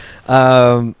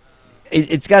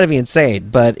 It's got to be insane.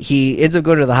 But he ends up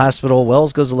going to the hospital.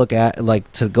 Wells goes to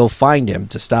to go find him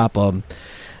to stop him,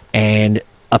 and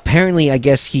apparently, I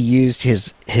guess he used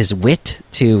his wit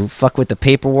to fuck with the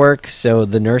paperwork, so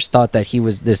the nurse thought that he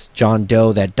was this John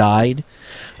Doe that died.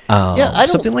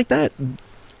 Something like that.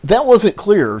 That wasn't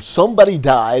clear. Somebody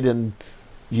died, and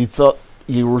you thought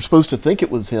you were supposed to think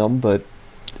it was him, but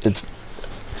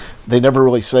they never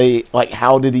really say, like,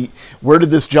 where did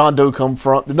this John Doe come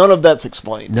from? None of that's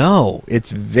explained. No,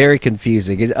 it's very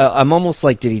confusing. I'm almost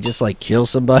like, did he just like kill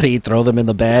somebody, throw them in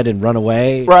the bed, and run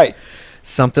away? Right.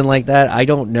 Something like that. I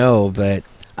don't know, but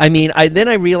I mean, then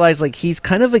I realized like he's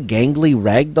kind of a gangly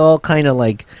ragdoll, kind of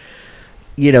like,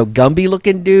 Gumby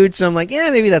looking dude. So I'm like,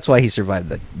 yeah, maybe that's why he survived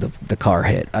the car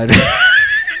hit.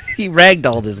 He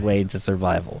ragdolled his way into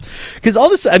survival. Because all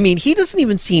this, I mean, he doesn't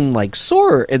even seem like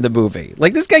sore in the movie.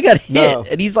 Like, this guy got hit,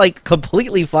 and he's like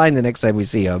completely fine the next time we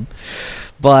see him.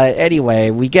 But anyway,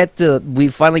 we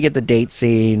finally get the date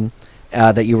scene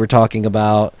that you were talking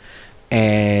about,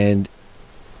 and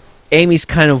Amy's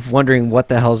kind of wondering what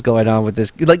the hell's going on with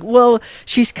this. Like, well,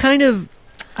 she's kind of,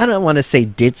 I don't want to say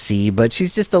ditzy, but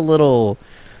she's just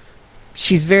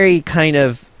she's very kind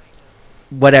of,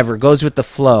 whatever, goes with the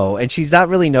flow, and she's not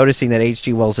really noticing that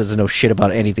H.G. Wells doesn't know shit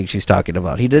about anything she's talking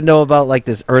about. He didn't know about, like,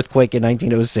 this earthquake in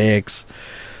 1906.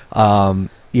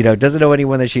 Doesn't know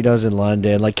anyone that she knows in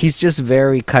London. Like, he's just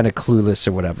very kind of clueless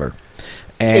or whatever.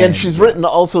 And she's written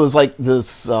also as, like, this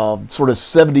sort of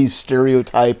 70s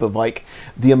stereotype of, like,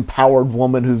 the empowered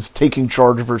woman who's taking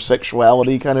charge of her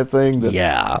sexuality kind of thing.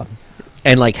 Yeah.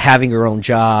 And like having her own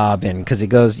job, and because it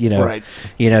goes, right.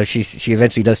 She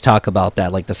eventually does talk about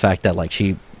that, like the fact that like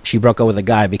she broke up with a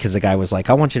guy because the guy was like,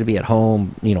 I want you to be at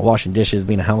home, washing dishes,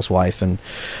 being a housewife, and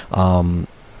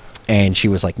she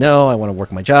was like, no, I want to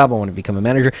work my job, I want to become a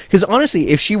manager. Because honestly,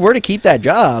 if she were to keep that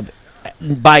job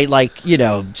by like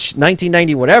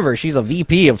 1990 whatever, she's a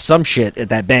VP of some shit at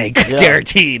that bank,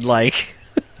 guaranteed, like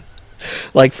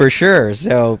for sure.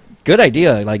 So good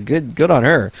idea, like good on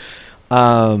her.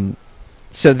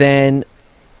 So then,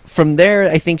 from there,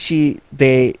 I think she's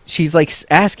like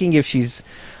asking if she's,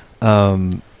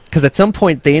 because at some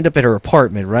point they end up at her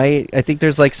apartment, right? I think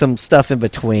there's like some stuff in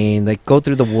between. They go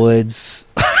through the woods.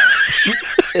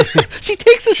 She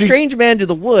takes a strange man to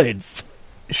the woods.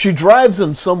 She drives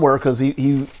him somewhere because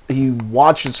he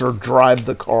watches her drive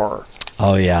the car.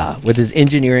 Oh yeah, with his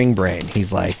engineering brain,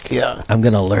 he's like, yeah, I'm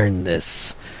gonna learn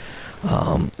this.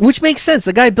 Which makes sense.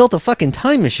 The guy built a fucking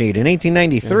time machine in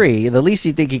 1893. The least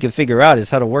you think he could figure out is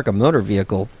how to work a motor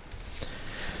vehicle.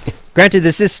 Granted,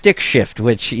 this is stick shift,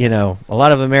 which, a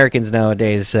lot of Americans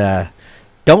nowadays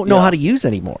don't know how to use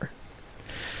anymore,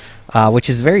 which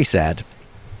is very sad.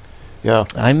 Yeah.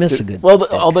 I miss a good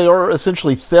stick. They are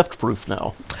essentially theft-proof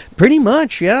now. Pretty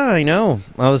much, yeah, I know.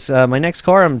 I was my next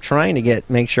car, I'm trying to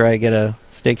make sure I get a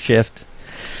stick shift,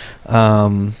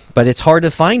 but it's hard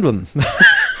to find them.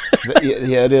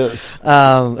 Yeah, it is.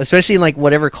 Especially in like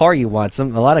whatever car you want. A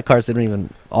lot of cars they don't even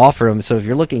offer them. So if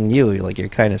you're looking new, you're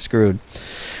kind of screwed.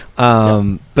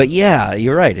 But yeah,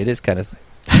 you're right. It is kind of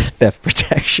theft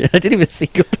protection. I didn't even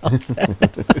think about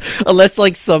that. Unless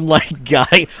like some like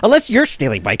guy, unless you're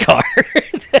stealing my car.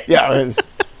 Yeah.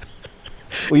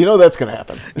 Well, that's going to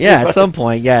happen. Yeah, at some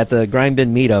point. Yeah, at the Grind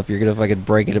Bin meetup, you're going to fucking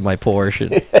break it in my Porsche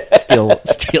and steal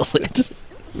it.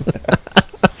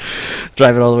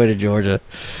 Drive it all the way to Georgia.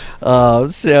 I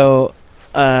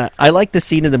like the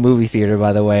scene in the movie theater,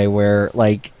 by the way, where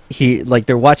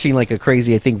they're watching like a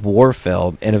crazy, I think, war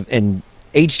film, and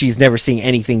HG's never seen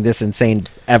anything this insane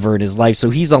ever in his life, so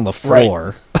he's on the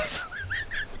floor,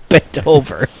 bent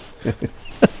over.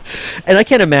 And I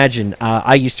can't imagine.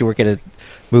 I used to work at a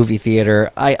movie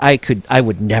theater. I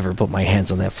would never put my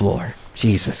hands on that floor.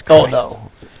 Jesus Christ.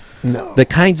 Oh no. The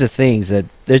kinds of things that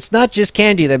it's not just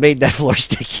candy that made that floor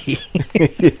sticky.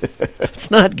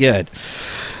 It's not good.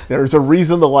 There's a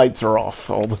reason the lights are off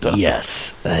all the time.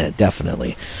 Yes,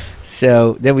 definitely.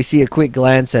 So then we see a quick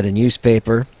glance at a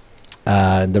newspaper.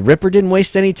 The Ripper didn't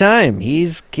waste any time.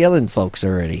 He's killing folks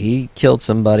already. He killed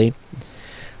somebody.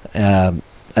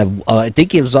 I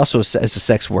think he was also as a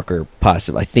sex worker,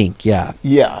 possibly. I think, yeah.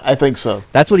 Yeah, I think so.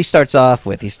 That's what he starts off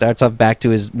with. He starts off back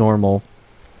to his normal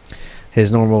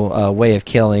way of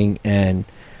killing, and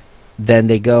then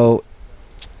they go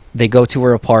to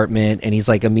her apartment, and he's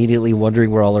like immediately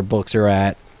wondering where all her books are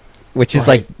at, which is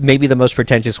like maybe the most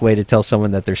pretentious way to tell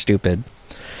someone that they're stupid.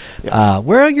 Yeah.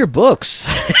 Where are your books?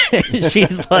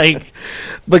 She's like,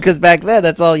 because back then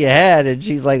that's all you had, and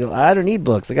she's like, I don't need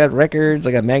books. I got records,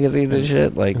 I got magazines and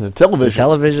shit. Like the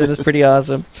television is pretty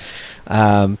awesome.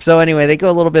 So anyway, they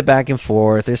go a little bit back and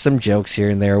forth. There's some jokes here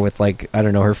and there with like, I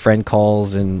don't know, her friend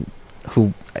calls, and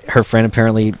her friend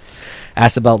apparently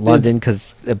asks about London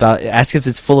asks if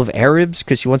it's full of Arabs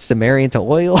because she wants to marry into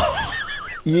oil.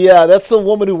 Yeah, that's the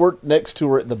woman who worked next to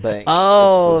her at the bank.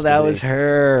 Oh, that was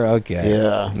her. Okay.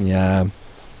 Yeah. Yeah.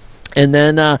 And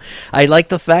then I like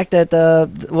the fact that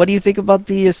what do you think about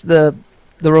the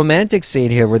romantic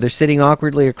scene here where they're sitting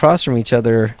awkwardly across from each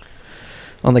other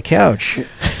on the couch?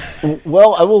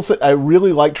 Well, I will say I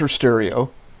really liked her stereo.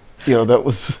 That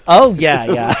was... Oh,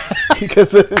 yeah.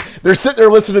 Because they're sitting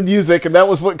there listening to music, and that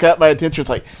was what caught my attention. It's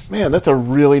like, man, that's a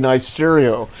really nice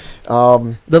stereo.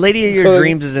 The lady of your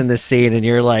dreams is in this scene, and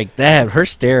you're like, damn, her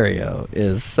stereo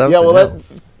is something else.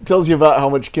 That tells you about how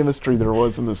much chemistry there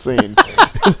was in the scene.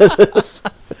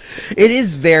 It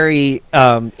is very,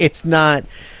 it's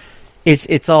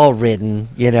all written,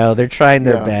 they're trying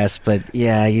their best, but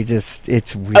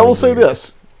it's really I will say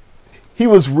this. He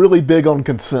was really big on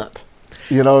consent.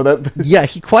 Yeah,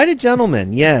 he's quite a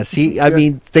gentleman. Yes, I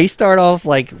mean, they start off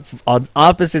like on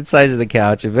opposite sides of the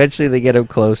couch. Eventually, they get him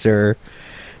closer,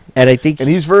 and I think,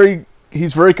 he's very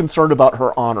concerned about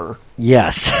her honor.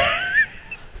 Yes,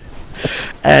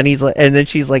 and he's like, and then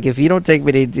she's like, if you don't take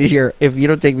me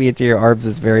into your arms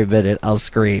this very minute, I'll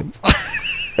scream.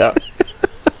 Yeah,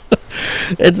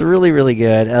 it's really, really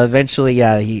good. Eventually,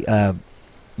 he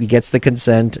gets the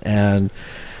consent, and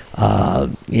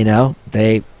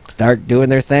they start doing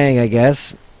their thing, I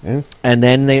guess. Yeah. And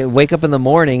then they wake up in the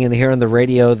morning and they hear on the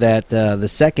radio that the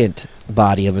second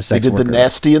body of a sex worker. They did the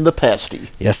nasty and the pasty.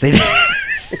 Yes, they did.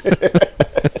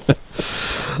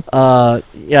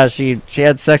 She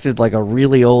had sex with like a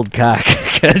really old cock.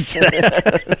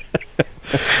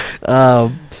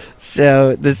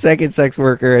 So the second sex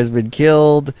worker has been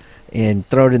killed and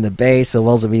thrown in the bay, so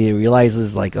Wells immediately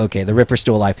realizes, like, okay, the Ripper's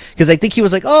still alive. Because I think he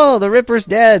was like, oh, the Ripper's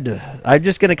dead. I'm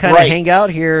just going to kind of hang out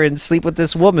here and sleep with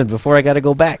this woman before I got to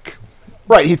go back.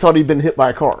 Right, he thought he'd been hit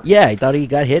by a car. Yeah, he thought he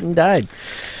got hit and died.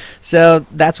 So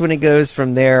that's when it goes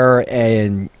from there,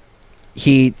 and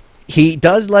he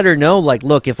does let her know, like,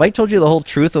 look, if I told you the whole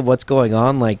truth of what's going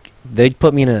on, like, they'd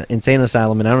put me in an insane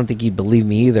asylum, and I don't think you'd believe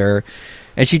me either.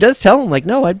 And she does tell him, like,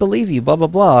 no, I'd believe you, blah, blah,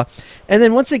 blah. And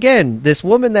then once again, this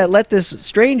woman that let this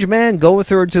strange man go with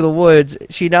her to the woods,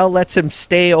 she now lets him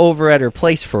stay over at her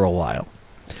place for a while.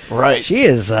 Right. She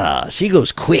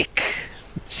goes quick.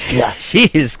 Yeah. She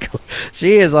is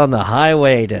on the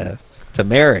highway to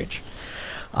marriage.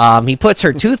 He puts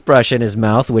her toothbrush in his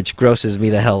mouth, which grosses me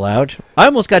the hell out. I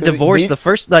almost got divorced I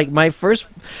was going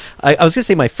to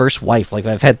say my first wife, like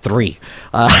I've had 3.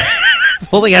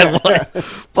 Only had 1,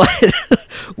 but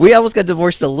we almost got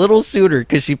divorced a little sooner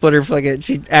because she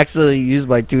accidentally used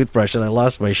my toothbrush and I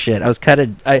lost my shit. I was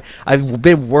I've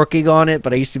been working on it,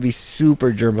 but I used to be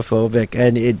super germophobic,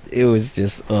 and it was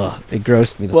just it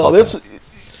grossed me the fuck out.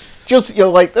 Just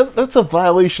that's a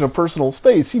violation of personal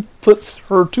space. He puts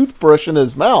her toothbrush in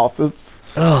his mouth. It's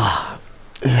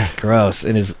gross.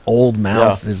 In his old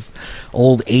mouth, his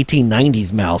old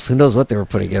 1890s mouth. Who knows what they were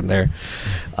putting in there?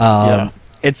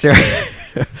 It's her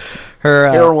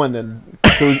heroin and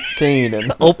cocaine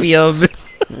and opium.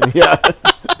 Yeah.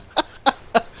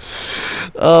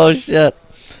 Oh shit.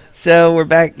 So we're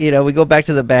back, we go back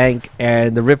to the bank,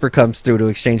 and the Ripper comes through to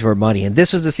exchange more money. And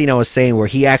this was the scene I was saying where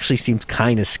he actually seems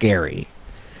kind of scary.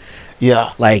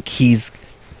 Yeah. Like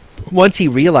once he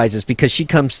realizes, because he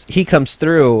comes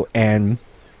through and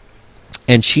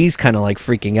she's kind of like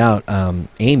freaking out,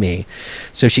 Amy.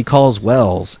 So she calls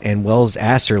Wells, and Wells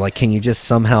asks her, like, can you just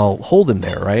somehow hold him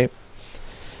there, right?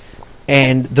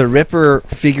 And the Ripper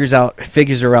figures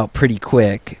her out pretty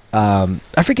quick. I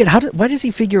forget why does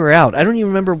he figure her out? I don't even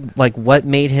remember like what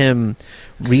made him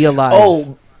realize.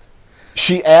 Oh,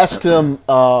 she asked him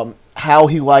how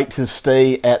he liked his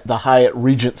stay at the Hyatt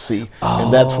Regency,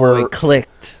 and that's where it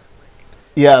clicked.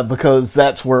 Yeah, because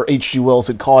that's where H.G. Wells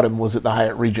had caught him, was at the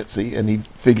Hyatt Regency, and he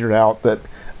figured out that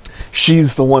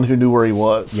she's the one who knew where he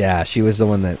was. Yeah, she was the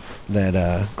one that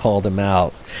called him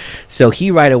out. So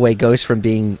he right away goes from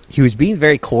being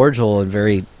very cordial and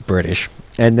very British,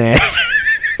 and then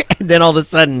and then all of a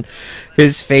sudden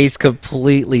his face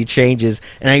completely changes,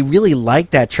 and I really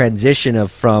like that transition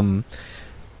from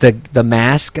the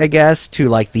mask, I guess, to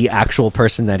like the actual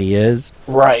person that he is.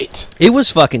 Right. It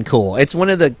was fucking cool. It's one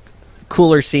of the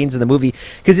cooler scenes in the movie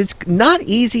because it's not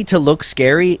easy to look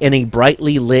scary in a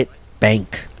brightly lit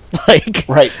bank. Like,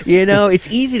 right.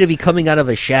 It's easy to be coming out of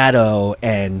a shadow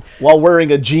and while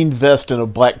wearing a jean vest and a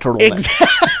black turtleneck.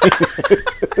 Exactly.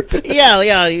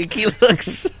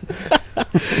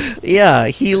 yeah,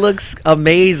 he looks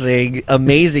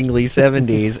amazingly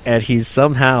 70s, and he's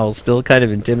somehow still kind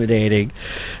of intimidating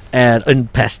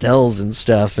and pastels and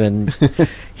stuff, and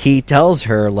he tells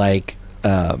her like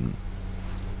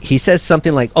he says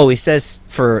something like, he says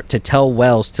to tell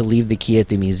Wells to leave the key at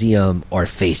the museum or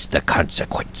face the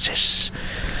consequences.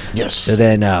 Yes. So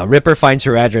then Ripper finds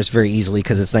her address very easily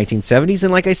because it's 1970s,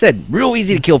 and like I said, real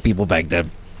easy to kill people back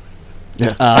then.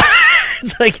 Yeah.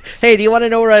 It's like, hey, do you want to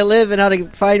know where I live and how to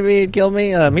find me and kill me?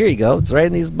 Here you go. It's right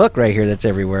in this book right here that's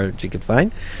everywhere that you can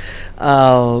find.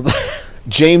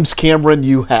 James Cameron,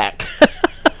 you hack.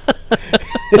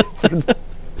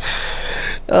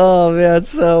 Oh, man.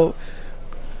 So,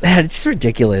 man, it's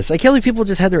ridiculous. I can't believe people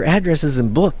just had their addresses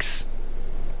in books.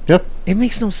 Yep. It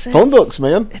makes no sense. Phone books,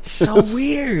 man. It's so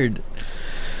weird.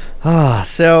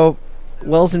 So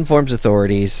Wells informs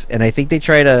authorities, and I think they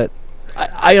try to...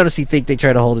 I honestly think they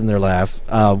try to hold in their laugh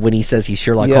when he says he's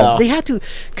Sherlock Holmes. They had to,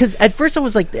 because at first I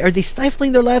was like, are they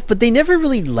stifling their laugh? But they never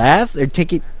really laugh or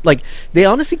take it, like, they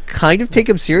honestly kind of take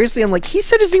him seriously. I'm like, he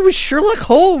said his name was Sherlock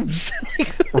Holmes.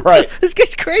 Right. This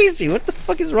guy's crazy. What the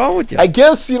fuck is wrong with you? I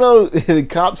guess,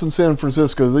 cops in San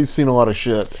Francisco, they've seen a lot of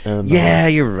shit. And, yeah,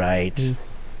 you're right.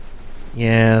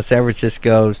 Yeah, San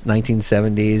Francisco,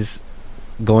 1970s,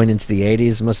 going into the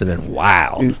 80s, must have been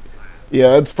wild.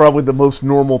 Yeah, it's probably the most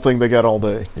normal thing they got all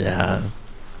day. Yeah.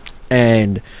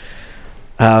 And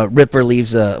Ripper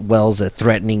leaves Wells a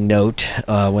threatening note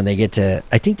when they get to...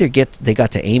 I think they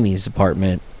got to Amy's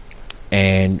apartment,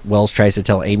 and Wells tries to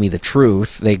tell Amy the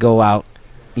truth. They go out,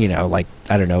 like,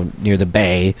 I don't know, near the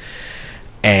bay,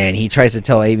 and he tries to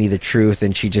tell Amy the truth,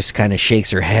 and she just kind of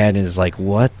shakes her head and is like,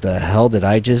 what the hell did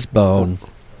I just bone?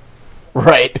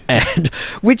 Right. And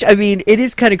which, I mean, it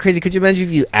is kind of crazy. Could you imagine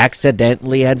if you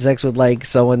accidentally had sex with, like,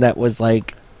 someone that was,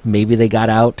 like, maybe they got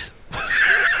out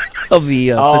of the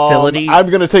facility? I'm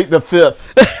going to take the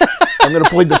fifth. I'm going to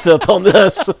plead the fifth on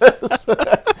this.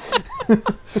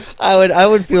 I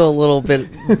would feel a little bit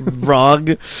wrong.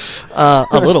 A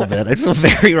little bit. I'd feel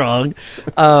very wrong.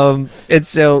 And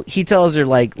so he tells her,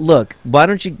 like, look, why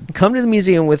don't you come to the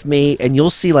museum with me, and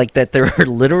you'll see, like, that there are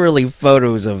literally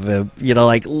photos of him.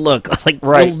 Like, look, like,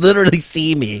 right. You'll literally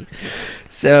see me.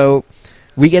 So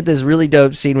we get this really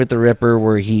dope scene with the Ripper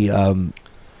where he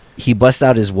busts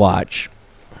out his watch,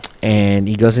 and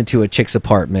he goes into a chick's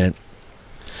apartment.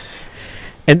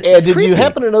 And did you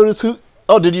happen to notice who...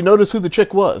 Oh, did you notice who the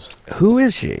chick was? Who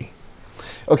is she?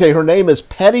 Okay, her name is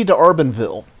Patty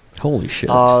d'Arbanville. Holy shit.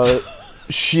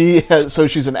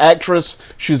 She's an actress,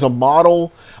 she's a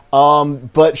model,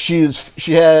 but she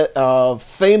had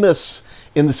famous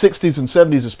in the 60s and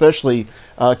 70s especially.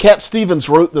 Cat Stevens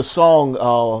wrote the song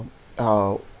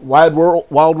Wide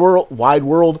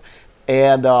World,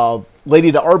 and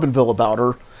Lady d'Arbanville about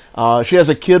her. She has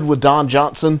a kid with Don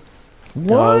Johnson.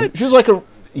 What? She's like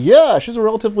she's a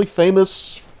relatively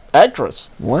famous actress.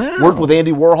 Wow. Worked with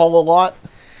Andy Warhol a lot.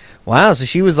 Wow, so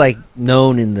she was like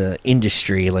known in the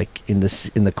industry, like in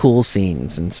the cool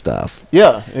scenes and stuff.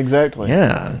 Yeah, exactly.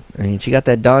 Yeah, I mean, she got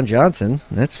that Don Johnson.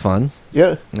 That's fun.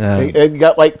 Yeah, and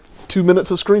got like 2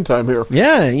 minutes of screen time here.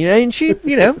 Yeah, and she,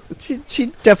 she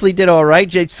definitely did all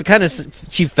right.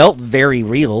 She felt very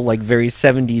real, like very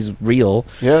 70s real.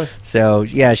 Yeah. So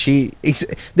yeah,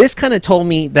 this kind of told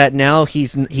me that now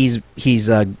he's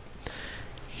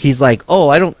like, oh,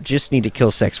 I don't just need to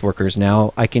kill sex workers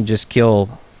now. I can just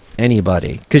kill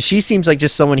anybody, because she seems like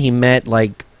just someone he met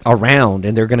like around,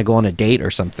 and they're going to go on a date or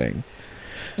something.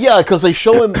 Yeah, because they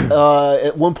show him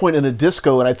at one point in a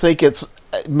disco, and I think it's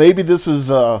maybe this is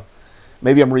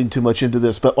maybe I'm reading too much into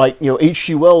this, but like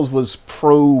H.G. Wells was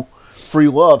pro free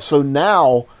love, so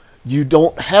now you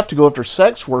don't have to go after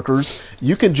sex workers.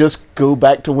 You can just go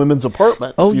back to women's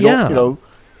apartments. Oh, yeah.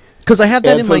 Because I have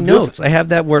that in my notes. I have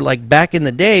that where, like, back in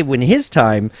the day, when his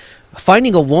time,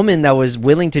 finding a woman that was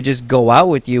willing to just go out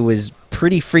with you was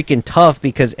pretty freaking tough,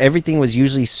 because everything was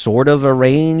usually sort of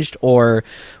arranged, or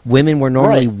women were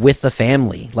normally with the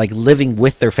family, like living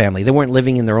with their family. They weren't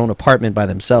living in their own apartment by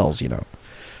themselves,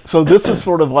 So this is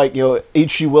sort of like,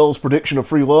 H.G. Wells' prediction of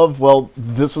free love. Well,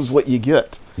 this is what you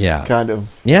get. Yeah. Kind of.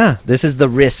 Yeah. This is the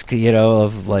risk,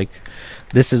 of like,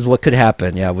 this is what could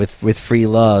happen. Yeah. With free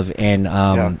love. And,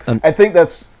 I think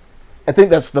that's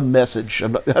the message.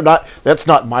 That's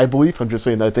not my belief. I'm just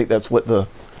saying, I think that's what the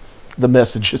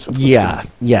message is. Yeah.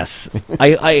 Yes.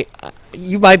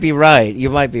 You might be right.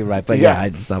 But yeah,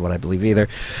 it's not what I believe either.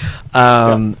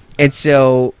 And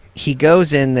so he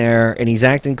goes in there, and he's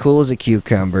acting cool as a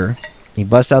cucumber. He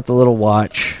busts out the little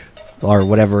watch, or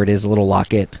whatever it is, a little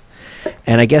locket.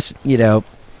 And I guess,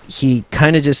 he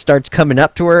kind of just starts coming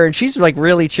up to her, and she's like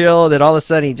really chill. Then all of a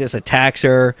sudden he just attacks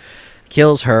her,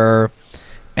 kills her.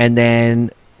 And then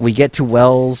we get to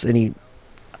Wells, and he...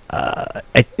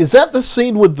 is that the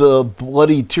scene with the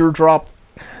bloody teardrop?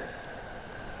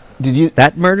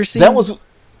 That murder scene? That was...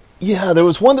 Yeah, there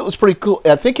was one that was pretty cool.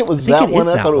 I think it was I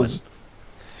thought it was...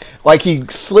 Like, he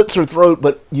slits her throat,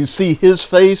 but you see his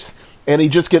face, and he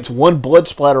just gets one blood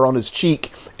splatter on his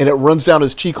cheek, and it runs down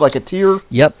his cheek like a tear.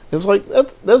 Yep. It was like,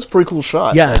 that's a pretty cool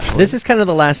shot. Yeah, actually. this is kind of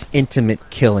the last intimate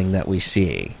killing that we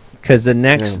see. Because the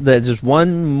next, there's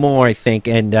one more, I think,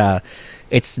 and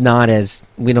it's not as,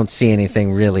 we don't see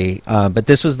anything really. But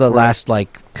this was the last,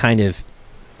 like, kind of,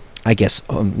 I guess,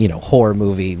 horror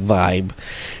movie vibe,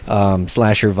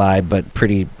 slasher vibe, but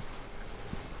pretty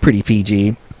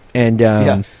PG.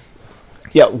 And,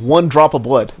 yeah, one drop of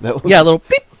blood. That was, yeah, a little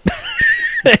beep.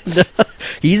 And,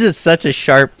 he uses such a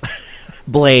sharp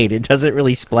blade. It doesn't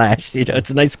really splash. It's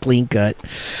a nice clean cut.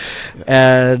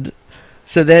 And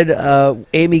so then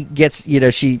Amy gets,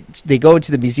 they go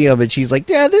into the museum and she's like,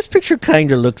 yeah, this picture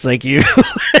kind of looks like you.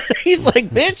 He's like,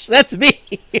 bitch, that's me.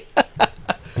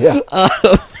 yeah.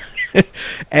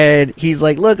 And he's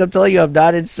like, look, I'm telling you, I'm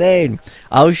not insane.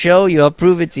 I'll show you. I'll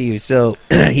prove it to you. So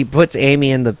he puts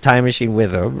Amy in the time machine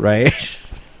with him, right?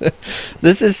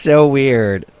 This is so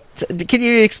weird. Can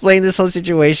you explain this whole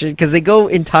situation? Because they go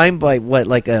in time by what,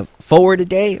 like a forward a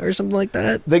day or something like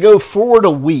that? They go forward a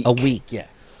week. A week, yeah.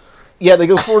 Yeah, they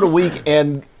go forward a week,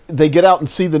 and they get out and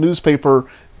see the newspaper,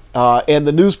 and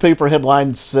the newspaper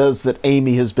headline says that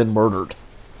Amy has been murdered.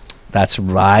 That's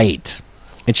right.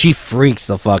 And she freaks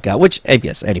the fuck out, which I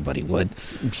guess anybody would.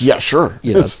 Yeah, sure.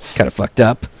 It's kind of fucked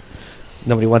up.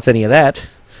 Nobody wants any of that.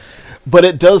 But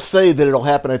it does say that it'll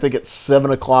happen, I think, at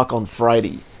 7 o'clock on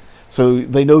Friday. So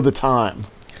they know the time.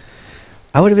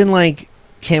 I would have been like,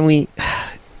 can we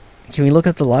look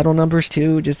at the lotto numbers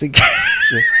too? Just to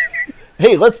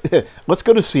Hey, let's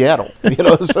go to Seattle.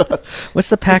 What's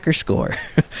the Packer score?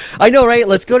 I know, right?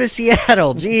 Let's go to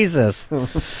Seattle. Jesus.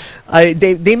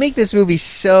 They make this movie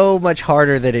so much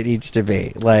harder than it needs to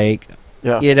be. Like,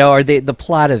 or the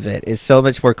plot of it is so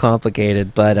much more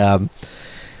complicated. But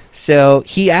so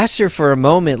he asks her for a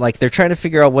moment, like they're trying to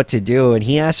figure out what to do, and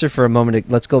he asks her for a moment.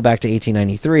 Let's go back to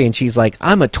 1893, and she's like,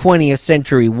 "I'm a 20th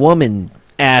century woman,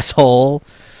 asshole.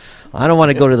 I don't want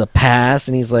to go to the past."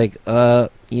 And he's like,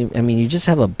 you just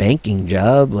have a banking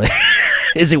job. Like,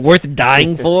 is it worth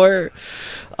dying for?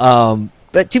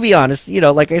 But to be honest,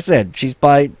 like I said, it's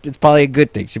probably a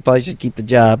good thing. She probably should keep the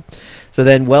job. So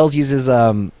then Wells uses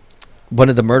one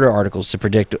of the murder articles to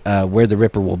predict where the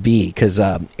Ripper will be, because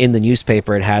in the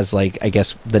newspaper it has, like, I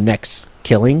guess the next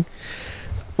killing.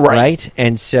 Right?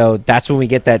 And so that's when we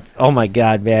get that, oh my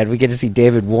God, man, we get to see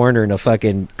David Warner in a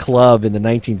fucking club in the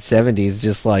 1970s,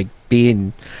 just like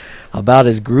being about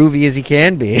as groovy as he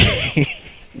can be.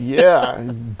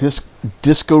 Yeah,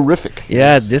 disco-rific.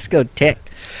 Yeah, discotheque.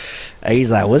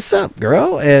 He's like, "What's up,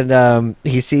 girl?" And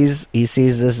he sees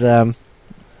this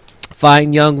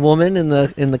fine young woman in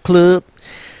the club,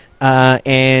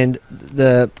 and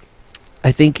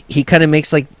I think he kind of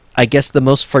makes, like, I guess, the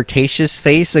most flirtatious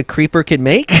face a creeper can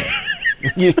make.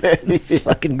 Yeah. It's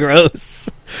fucking gross.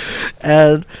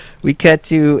 And we cut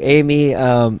to Amy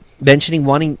mentioning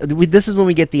wanting. This is when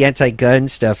we get the anti-gun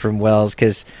stuff from Wells,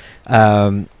 because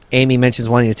Amy mentions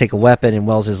wanting to take a weapon, and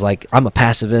Wells is like, "I'm a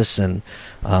pacifist and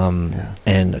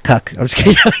a cuck." I'm just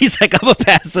kidding. He's like, "I'm a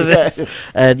pacifist,"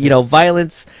 and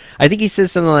violence. I think he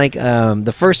says something like,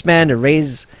 "The first man to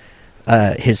raise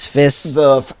his fist."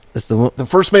 The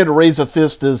first man to raise a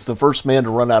fist is the first man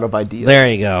to run out of ideas.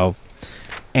 There you go.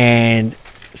 And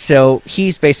so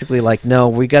he's basically like, "No,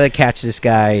 we got to catch this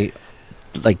guy,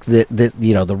 like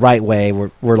the right way.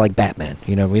 We're like Batman.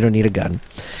 We don't need a gun."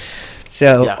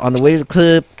 So on the way to the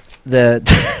club,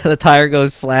 the tire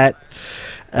goes flat.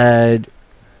 Of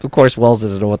course, Wells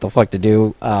doesn't know what the fuck to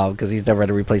do because he's never had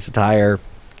to replace a tire,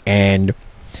 and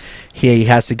he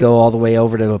has to go all the way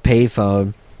over to a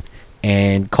payphone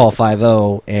and call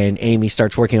 50, and Amy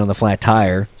starts working on the flat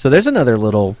tire. So there's another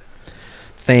little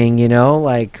thing,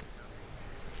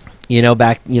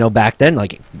 back then,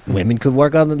 like, women could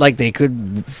work on they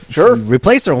could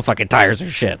replace their own fucking tires or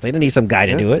shit. They didn't need some guy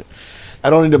to do it. I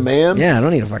don't need a man. Yeah, I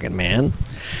don't need a fucking man.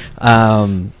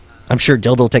 I'm sure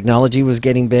dildo technology was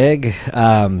getting big.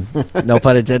 No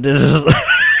pun intended.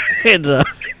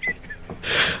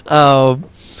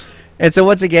 And so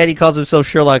once again, he calls himself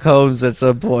Sherlock Holmes at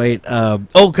some point.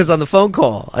 Because on the phone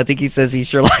call, I think he says he's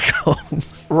Sherlock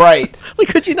Holmes. Right. Like,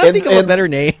 could you not think of a better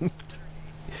name?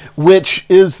 Which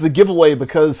is the giveaway,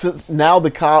 because since now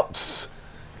the cops,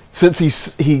 since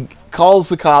he calls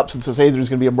the cops and says, "Hey, there's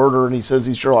going to be a murder," and he says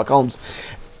he's Sherlock Holmes,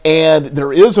 and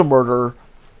there is a murder,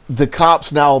 the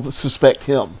cops now suspect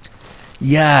him.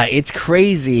 Yeah, it's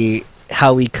crazy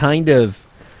how he kind of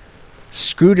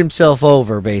screwed himself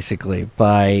over, basically,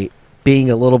 by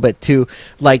being a little bit too,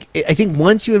 like, I think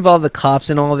once you involve the cops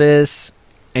in all this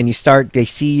and they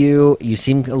see you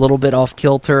seem a little bit off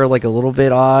kilter, like a little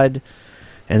bit odd,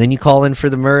 and then you call in for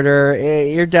the murder,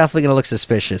 you're definitely going to look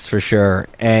suspicious for sure.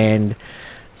 And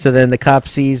so then the cop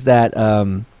sees that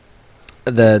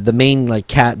the main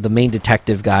the main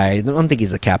detective guy. I don't think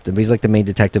he's the captain, but he's like the main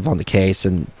detective on the case,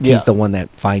 and he's the one that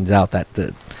finds out that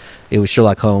it was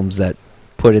Sherlock Holmes that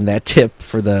put in that tip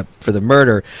for the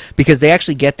murder, because they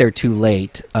actually get there too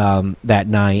late that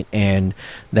night, and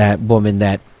that woman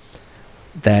that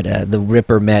the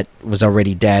Ripper met was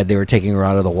already dead. They were taking her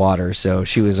out of the water, so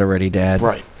she was already dead.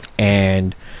 Right.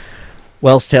 And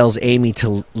Wells tells Amy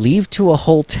to leave to a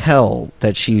hotel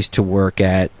that she used to work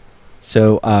at,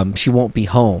 so she won't be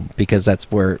home, because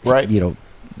that's where the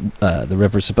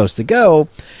Ripper's supposed to go.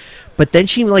 But then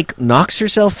she knocks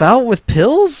herself out with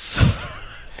pills.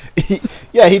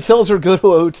 He tells her go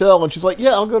to a hotel, and she's like,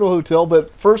 "Yeah, I'll go to a hotel,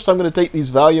 but first I'm going to take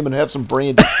these Valium and have some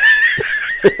brandy."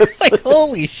 It's like,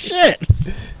 holy shit.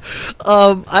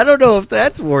 I don't know if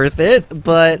that's worth it,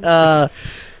 but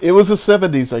it was the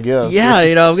 70s, I guess. Yeah,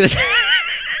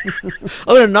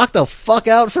 I'm gonna knock the fuck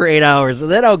out for 8 hours,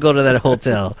 and then I'll go to that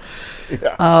hotel.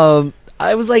 Yeah.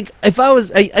 I was like, if I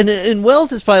was, and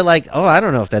Wells is probably like, oh, I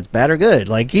don't know if that's bad or good.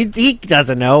 Like he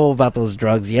doesn't know about those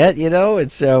drugs yet,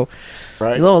 and so,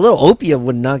 right. A little opium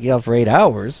wouldn't knock you out for 8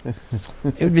 hours.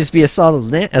 It would just be a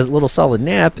little solid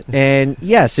nap. And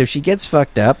yeah, so she gets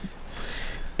fucked up,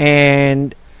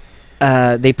 and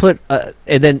they put,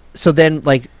 and then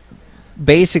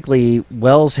basically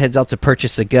Wells heads out to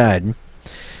purchase a gun.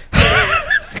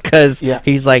 Because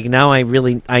he's like, now I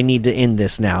need to end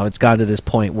this now. It's gotten to this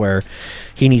point where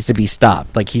he needs to be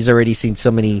stopped. Like, he's already seen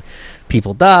so many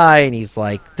people die, and he's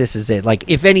like, this is it. Like,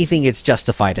 if anything, it's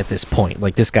justified at this point.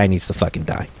 Like, this guy needs to fucking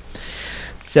die.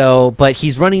 So, but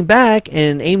he's running back,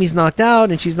 and Amy's knocked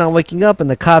out, and she's not waking up, and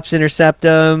the cops intercept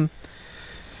him,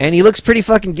 and he looks pretty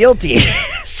fucking guilty.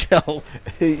 So...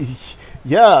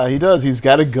 Yeah, he does. He's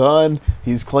got a gun.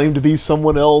 He's claimed to be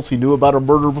someone else. He knew about a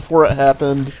murder before it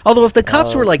happened. Although if the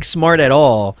cops were smart at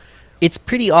all, it's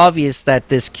pretty obvious that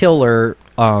this killer,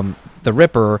 the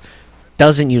Ripper,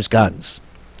 doesn't use guns.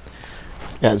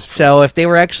 Yeah, so if they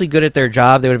were actually good at their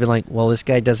job, they would have been like, well, this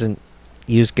guy doesn't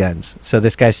use guns. So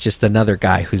this guy's just another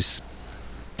guy who's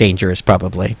dangerous,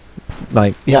 probably.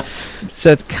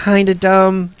 So it's kind of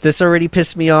dumb. This already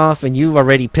pissed me off, and you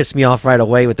already pissed me off right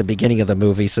away with the beginning of the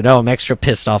movie, so now I'm extra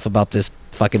pissed off about this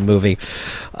fucking movie.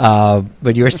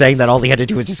 But you were saying that all he had to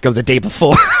do was just go the day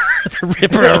before the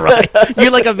Ripper arrived.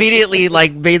 You immediately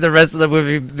made the rest of the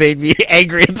movie made me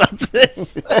angry about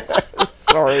this.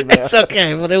 Sorry, man. It's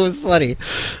okay, but it was funny.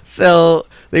 So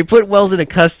they put Wells into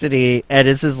custody, and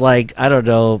this is I don't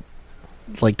know,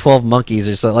 12 monkeys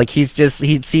or so. He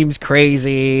seems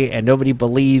crazy, and nobody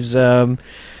believes him.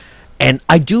 And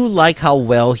I do like how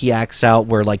well he acts out,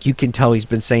 where you can tell he's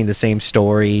been saying the same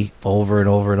story over and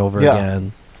over and over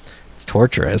again. It's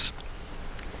torturous.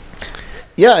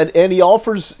 Yeah, and he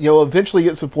offers, eventually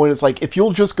gets to the point, it's like, if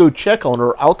you'll just go check on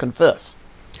her, I'll confess.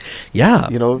 Yeah,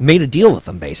 made a deal with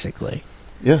them, basically.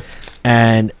 Yeah.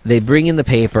 And they bring in the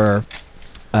paper,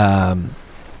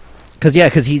 because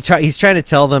he's trying to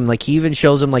tell them, he even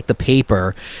shows them the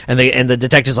paper, and the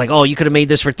detective's like, oh, you could have made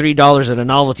this for $3 at a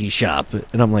novelty shop,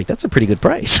 and I'm like, that's a pretty good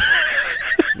price.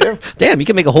 Yeah. Damn, you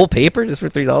can make a whole paper just for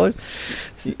 $3.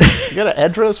 You got an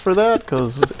address for that?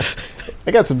 Because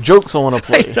I got some jokes I want to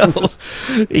play.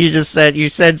 You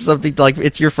said something like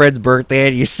it's your friend's birthday,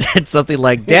 and you said something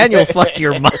like, Daniel fucked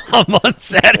your mom on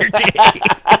Saturday.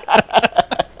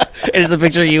 And it's a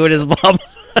picture of you and his mom.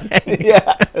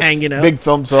 Hanging out. Big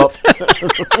thumbs up.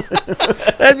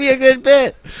 That'd be a good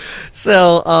bit.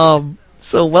 So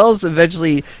Wells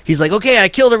eventually, he's like, okay, I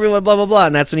killed everyone, blah, blah, blah.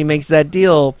 And that's when he makes that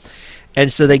deal.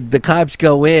 And so the cops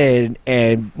go in,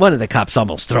 and one of the cops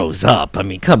almost throws up. I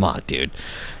mean, come on, dude.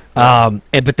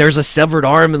 But there's a severed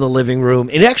arm in the living room.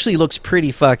 It actually looks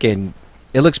pretty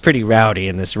rowdy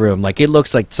in this room. It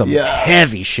looks like some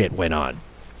heavy shit went on.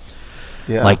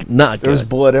 Yeah. Not good. There's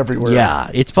blood everywhere. Yeah.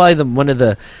 It's probably one of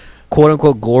the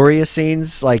quote-unquote goriest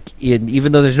scenes.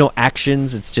 Even though there's no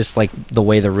actions, it's just the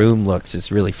way the room looks is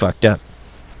really fucked up.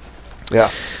 Yeah.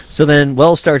 So then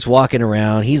Wells starts walking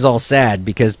around. He's all sad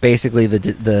because basically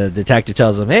the detective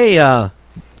tells him, hey,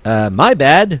 my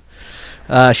bad.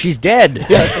 She's dead.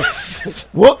 Yeah.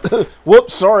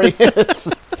 Whoops, sorry.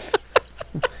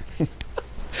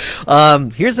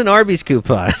 Here's an Arby's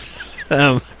coupon.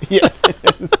 Yeah.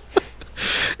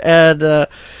 And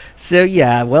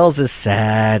Wells is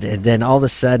sad, and then all of a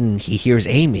sudden he hears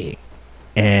Amy,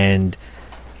 and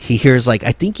he hears I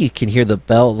think you can hear the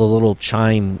bell, the little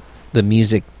chime, the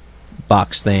music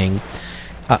box thing.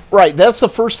 Right, that's the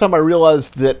first time I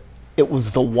realized that it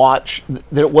was the watch,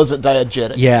 that it wasn't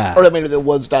diegetic. Yeah. Or that it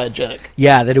was diegetic.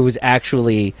 Yeah, that it was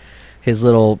actually his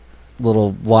little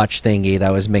watch thingy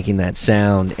that was making that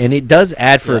sound, and it does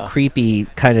add for a creepy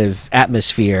kind of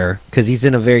atmosphere because he's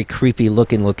in a very creepy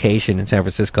looking location in San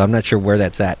Francisco. I'm not sure where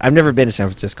that's at. I've never been to San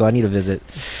Francisco. I need to visit,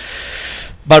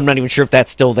 but I'm not even sure if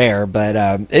that's still there, but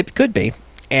it could be.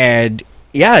 And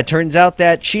yeah, it turns out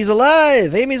that she's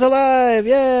alive. Amy's alive.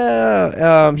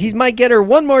 Yeah. He might get her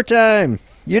one more time.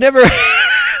 You never...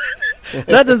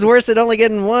 Nothing's worse than only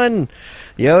getting one.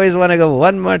 You always want to go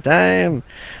one more time.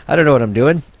 I don't know what I'm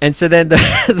doing. And so then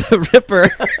the Ripper...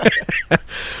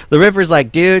 the Ripper's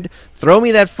like, dude, throw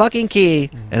me that fucking key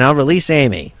and I'll release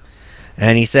Amy.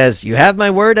 And he says, you have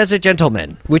my word as a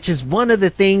gentleman, which is one of the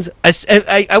things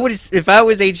I would, if I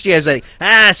was HG, I was like,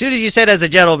 as soon as you said as a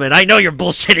gentleman, I know you're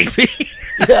bullshitting me.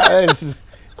 Yeah,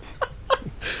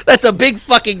 that's a big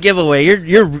fucking giveaway.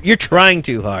 You're trying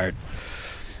too hard.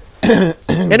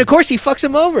 And of course he fucks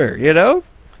him over, you know?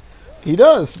 He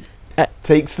does.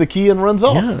 Takes the key and runs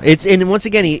off. Yeah, and once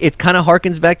again, it kind of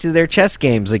harkens back to their chess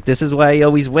games. Like, this is why he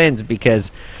always wins,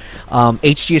 because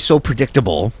HG is so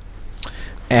predictable.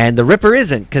 And the Ripper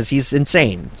isn't, because he's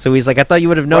insane. So he's like, I thought you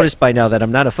would have noticed by now that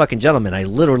I'm not a fucking gentleman. I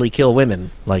literally kill women,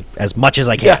 like, as much as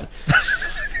I can. Yeah.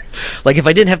 Like, if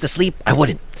I didn't have to sleep, I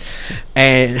wouldn't.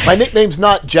 And my nickname's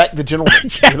not Jack the Gentleman.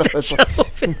 Jack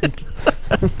the Gentleman.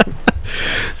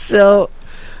 So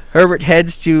Herbert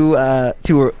heads to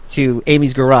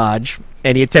Amy's garage,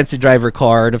 and he attempts to drive her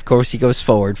car. And, of course, he goes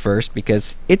forward first,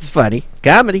 because it's funny.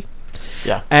 Comedy.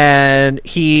 Yeah, and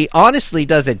he honestly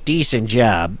does a decent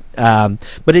job,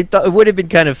 but it would have been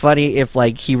kind of funny if,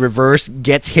 like, he reverse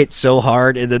gets hit so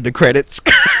hard and then the credits.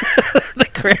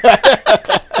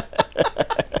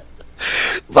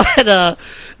 But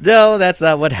no, that's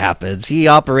not what happens. He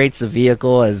operates the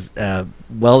vehicle as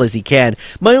well as he can.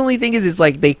 My only thing is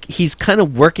like he's kind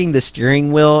of working the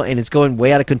steering wheel and it's going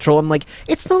way out of control. I'm like,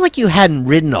 it's not like you hadn't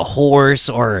ridden a horse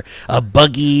or a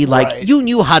buggy. Like, right. You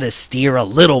knew how to steer a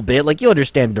little bit. Like, you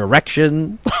understand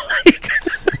direction.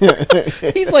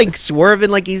 He's like swerving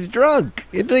like he's drunk.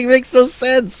 It makes no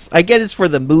sense. I get it's for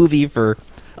the movie, for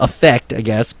effect, I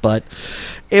guess, but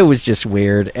it was just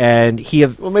weird. And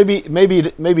well, maybe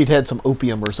he'd had some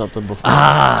opium or something before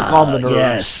to calm the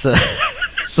nerves. Yes.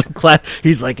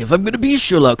 He's like, if I'm going to be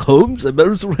Sherlock Holmes, I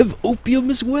better as well have opium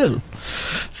as well.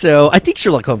 So I think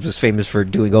Sherlock Holmes was famous for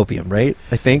doing opium, right?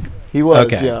 I think he was.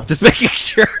 Okay. Yeah. Just making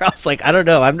sure. I was like, I don't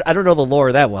know. I don't know the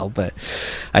lore that well, but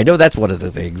I know that's one of the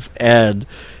things. And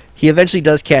he eventually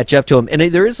does catch up to him. And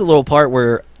there is a little part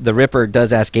where the Ripper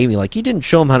does ask Amy, like, you didn't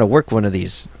show him how to work one of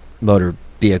these motor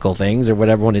vehicle things or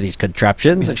whatever, one of these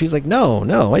contraptions. And she's like,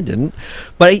 no, I didn't.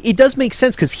 But it does make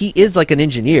sense because he is like an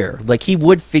engineer. Like, he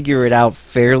would figure it out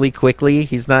fairly quickly.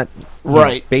 He's not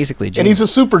right. Basically genius. And he's a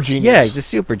super genius. Yeah, he's a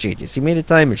super genius. He made a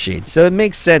time machine. So it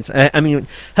makes sense. I mean,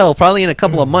 hell, probably in a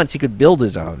couple of months he could build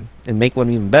his own and make one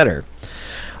even better.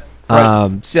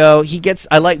 Right. So he gets,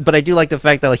 but I do like the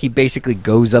fact that, like, he basically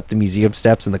goes up the museum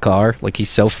steps in the car. Like, he's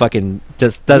so fucking,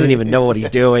 just doesn't even know what he's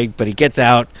doing, but he gets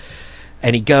out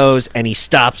and he goes and he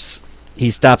stops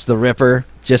the Ripper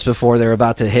just before they're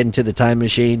about to head into the time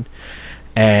machine.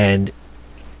 And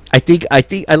I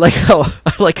like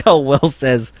how Wells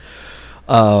says,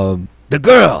 the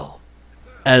girl,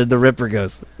 and the Ripper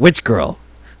goes, which girl?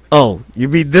 Oh, you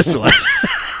mean this one?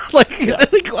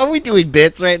 like, are we doing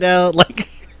bits right now? Like,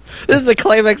 this is the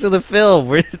climax of the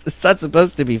film. It's not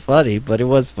supposed to be funny, but it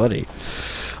was funny.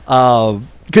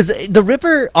 Because the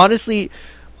Ripper, honestly,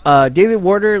 David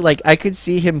Warner, like, I could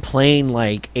see him playing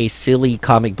like a silly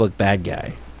comic book bad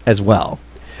guy as well.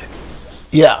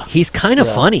 Yeah, he's kind of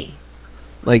funny,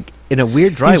 like, in a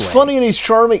weird dry way. He's funny and he's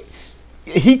charming.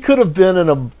 He could have been in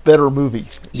a better movie.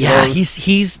 Yeah, he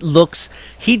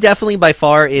definitely by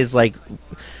far is like.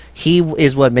 He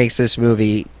is what makes this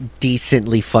movie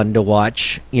decently fun to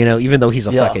watch, you know, even though he's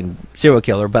a fucking serial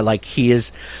killer. But, like, he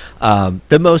is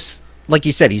the most, like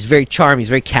you said, he's very charming. He's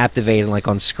very captivating, like,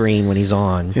 on screen when he's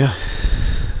on. Yeah.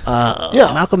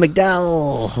 Malcolm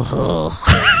McDowell.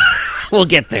 We'll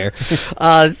get there.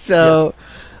 The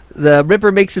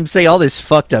Ripper makes him say all this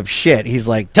fucked up shit. He's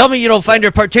like, tell me you don't find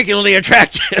her particularly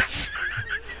attractive.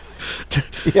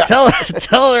 Tell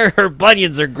her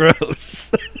bunions are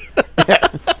gross.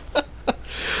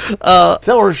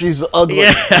 Tell her she's ugly.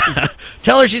 Yeah.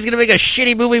 Tell her she's going to make a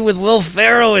shitty movie with Will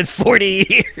Ferrell in 40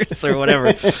 years or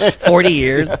whatever. 40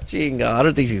 years? I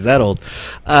don't think she's that old.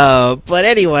 But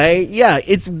anyway, yeah,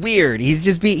 it's weird.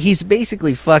 He's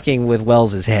basically fucking with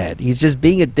Wells's head. He's just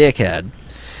being a dickhead.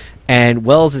 And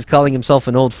Wells is calling himself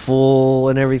an old fool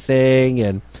and everything.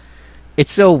 And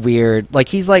it's so weird. Like,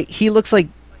 he looks like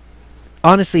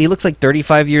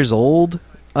 35 years old.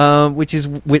 which is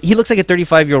he looks like a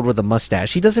 35-year-old with a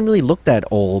mustache. He doesn't really look that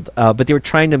old, but they were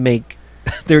trying to make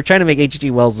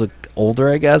H.G. Wells look older,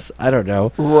 I guess. I don't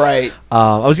know. Right.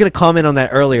 I was going to comment on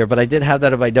that earlier, but I did have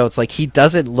that in my notes. Like, he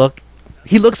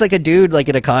looks like a dude, like,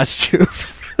 in a costume.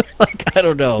 Like, I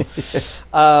don't know.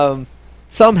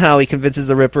 Somehow he convinces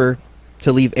the Ripper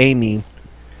to leave Amy.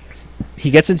 He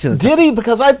gets into the... Did he?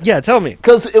 Because tell me.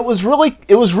 Because it was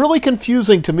really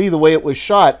confusing to me the way it was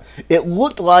shot. It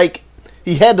looked like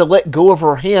he had to let go of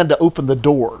her hand to open the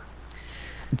door.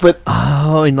 But...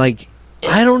 Oh, and like...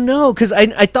 I don't know, because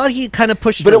I thought he kind of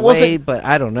pushed her away, but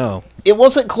I don't know. It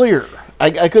wasn't clear.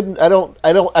 I couldn't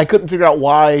figure out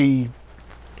why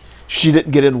she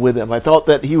didn't get in with him. I thought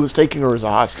that he was taking her as a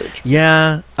hostage.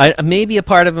 Yeah, maybe a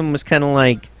part of him was kind of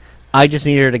like, I just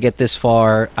need her to get this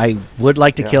far. I would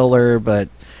like to kill her, but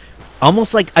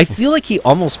almost like, I feel like he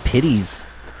almost pities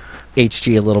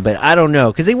HG a little bit. I don't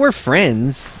know, because they were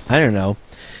friends. I don't know.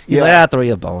 He's like, I'll throw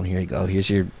you a bone. Here you go. Here's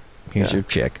your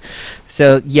chick.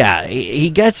 So, yeah, he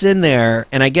gets in there,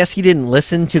 and I guess he didn't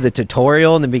listen to the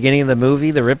tutorial in the beginning of the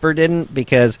movie. The Ripper didn't,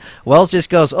 because Wells just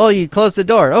goes, oh, you closed the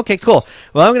door. Okay, cool.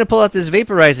 Well, I'm going to pull out this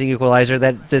vaporizing equalizer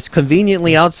that's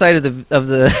conveniently outside of the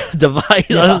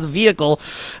device, of the vehicle.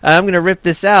 I'm going to rip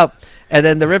this out. And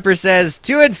then the Ripper says,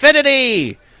 to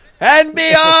infinity and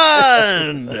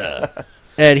beyond!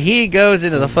 And he goes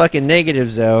into the fucking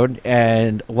negative zone,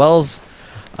 and Wells...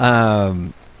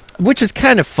 which was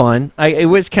kind of fun. It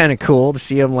was kind of cool to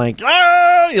see him like,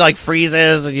 he like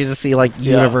freezes, and you just see like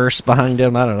universe behind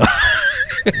him. I don't know.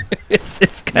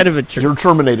 it's kind of a... You're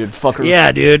terminated, fucker.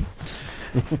 Yeah, dude.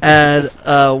 And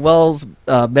Wells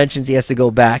mentions he has to go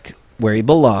back where he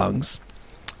belongs,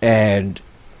 and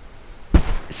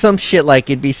some shit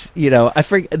like it'd be, I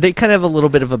forget. They kind of have a little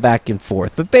bit of a back and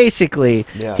forth, but basically,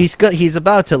 he's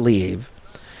about to leave.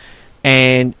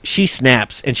 And she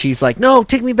snaps, and she's like, no,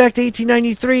 take me back to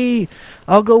 1893.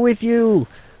 I'll go with you.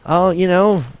 I'll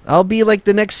be like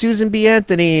the next Susan B.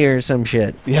 Anthony or some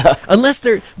shit. Yeah.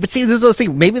 But see, there's those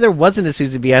things. Maybe there wasn't a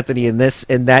Susan B. Anthony in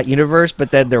that universe,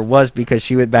 but then there was, because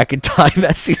she went back in time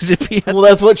as Susan B. Anthony. Well,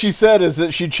 that's what she said, is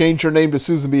that she changed her name to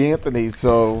Susan B. Anthony,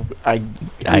 so I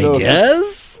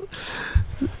guess.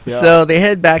 Yeah. So they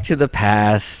head back to the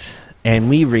past, and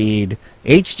we read...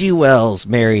 H.G. Wells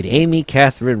married Amy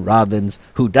Catherine Robbins,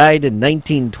 who died in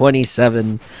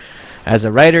 1927. As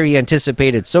a writer, he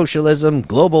anticipated socialism,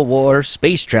 global war,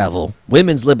 space travel,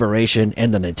 women's liberation,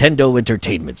 and the Nintendo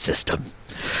Entertainment System.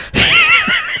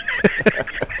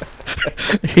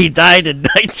 He died in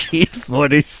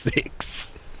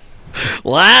 1946.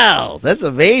 Wow, that's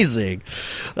amazing.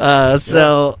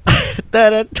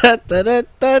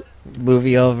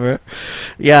 Movie over.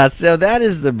 Yeah, so that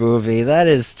is the movie. That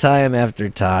is Time After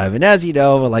Time. And as you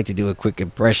know, I like to do a quick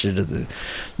impression of the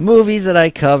movies that I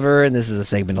cover, and this is a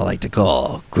segment I like to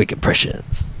call Quick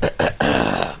Impressions.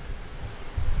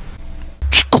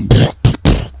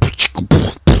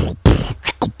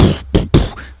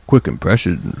 Quick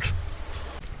Impressions.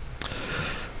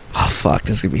 Oh, fuck,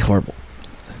 this is going to be horrible.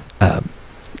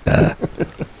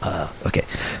 Okay.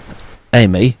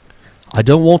 Amy, I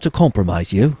don't want to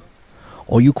compromise you.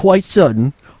 Are you quite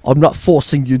certain I'm not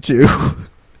forcing you to?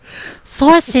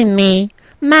 Forcing me?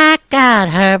 My God,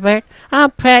 Herbert,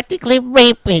 I'm practically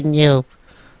raping you.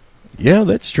 Yeah,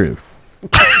 that's true.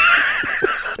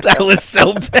 That was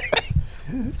so bad.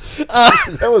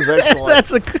 That was excellent.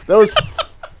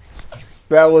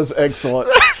 That was excellent.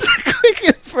 That's a quick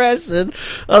impression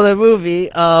of the movie.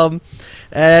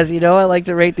 As you know, I like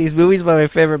to rate these movies by my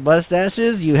favorite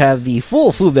mustaches. You have the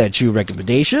full Fu Manchu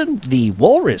recommendation, the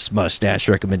walrus mustache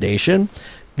recommendation,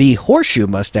 the horseshoe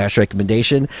mustache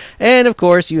recommendation, and of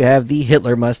course you have the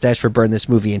Hitler mustache for Burn This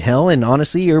Movie in Hell. And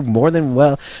honestly, you're more than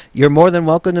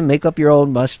welcome to make up your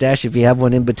own mustache if you have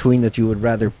one in between that you would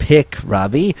rather pick.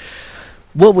 Robbie,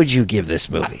 what would you give this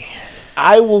movie?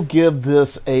 I will give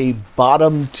this a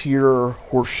bottom tier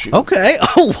horseshoe. Okay.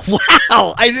 Oh,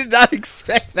 wow. I did not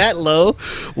expect that low.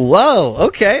 Whoa.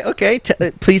 Okay.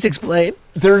 Please explain.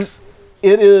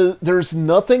 There's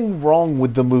nothing wrong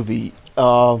with the movie.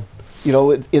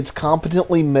 It's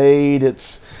competently made.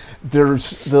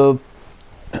 There's the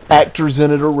actors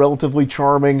in it are relatively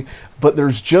charming, but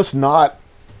there's just not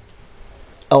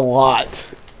a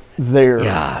lot there.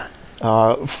 Yeah.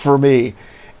 For me.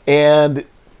 And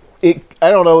I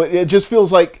don't know, it just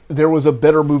feels like there was a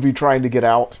better movie trying to get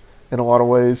out in a lot of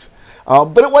ways.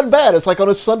 But it wasn't bad. It's like on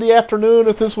a Sunday afternoon,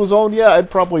 if this was on, I'd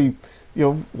probably,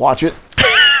 watch it.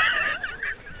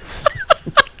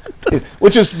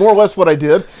 Which is more or less what I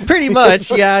did. Pretty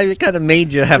much, yeah. It kind of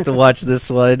made you have to watch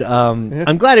this one.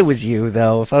 I'm glad it was you,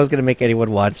 though. If I was going to make anyone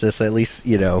watch this, at least,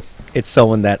 it's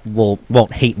someone that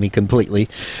won't hate me completely.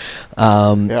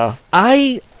 Yeah.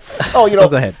 Oh,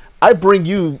 go ahead. I bring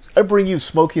you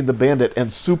Smokey and the Bandit and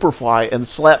Superfly and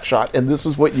Slapshot, and this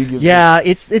is what you give. Yeah,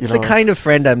 me. it's the kind of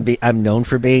friend I'm known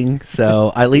for being.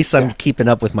 So at least I'm keeping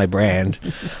up with my brand.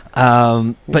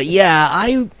 But yeah,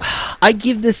 I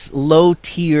give this low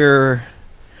tier.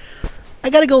 I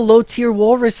gotta go low tier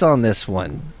Walrus on this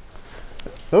one.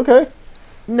 Okay.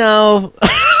 No.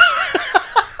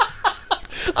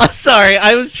 I'm sorry,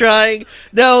 I was trying.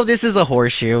 No, this is a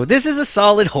horseshoe. This is a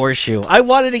solid horseshoe. I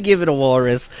wanted to give it a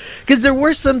Walrus because there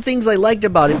were some things I liked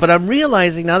about it, but I'm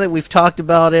realizing now that we've talked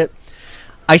about it,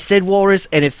 I said Walrus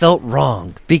and it felt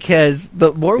wrong because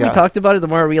the more we talked about it, the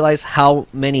more I realized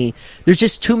there's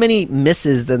just too many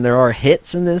misses than there are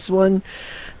hits in this one.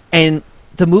 And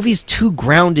the movie's too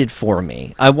grounded for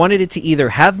me. I wanted it to either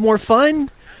have more fun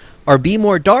or be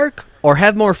more dark or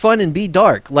have more fun and be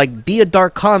dark. Like, be a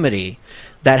dark comedy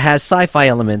that has sci-fi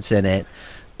elements in it,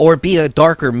 or be a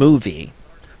darker movie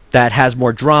that has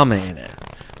more drama in it.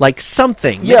 Like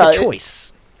something, make a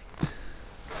choice.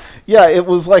 It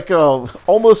was like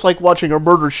almost like watching a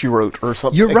Murder, She Wrote or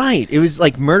something. You're right. It was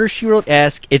like Murder, She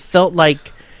Wrote-esque. It felt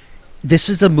like this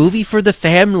was a movie for the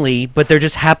family, but there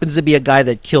just happens to be a guy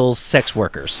that kills sex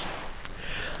workers.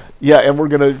 Yeah, and we're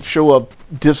going to show a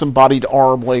disembodied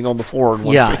arm laying on the floor. In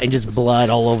one scene. And just blood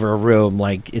all over a room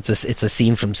like it's a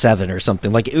scene from Seven or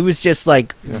something. Like, it was just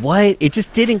like, what? It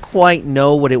just didn't quite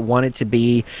know what it wanted to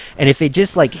be. And if it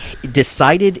just, like,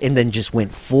 decided and then just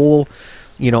went full,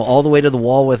 all the way to the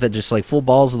wall with it, just, like, full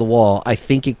balls of the wall, I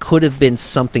think it could have been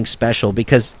something special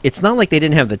because it's not like they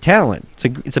didn't have the talent.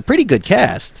 It's a pretty good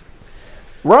cast.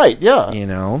 Right, yeah.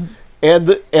 And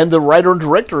the writer and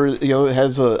director,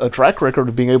 has a track record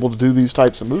of being able to do these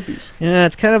types of movies. Yeah,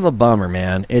 it's kind of a bummer,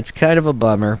 man. It's kind of a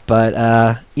bummer, but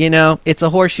it's a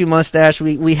horseshoe mustache.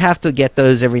 We have to get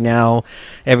those every now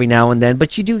and then.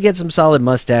 But you do get some solid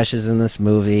mustaches in this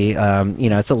movie.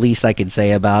 It's the least I can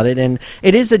say about it, and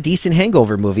it is a decent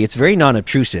hangover movie. It's very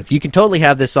non-obtrusive. You can totally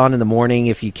have this on in the morning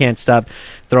if you can't stop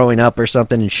throwing up or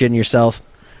something and shitting yourself.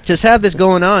 Just have this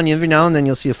going on every now and then.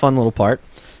 You'll see a fun little part.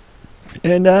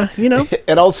 And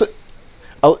and also,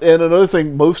 and another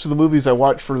thing, most of the movies I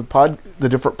watch for the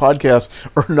different podcasts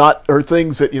are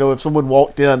things that if someone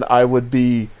walked in, I would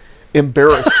be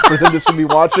embarrassed for them to see me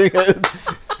watching it.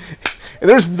 And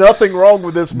there's nothing wrong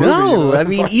with this movie. No, I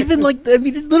mean,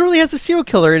 it literally has a serial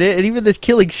killer in it, and even the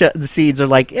killing the scenes are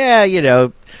like,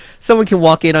 someone can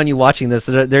walk in on you watching this,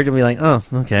 they're gonna be like, oh,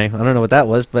 okay, I don't know what that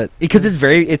was, but because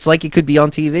it's like it could be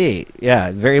on TV.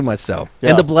 Yeah, very much so.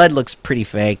 Yeah. And the blood looks pretty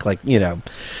fake. Like,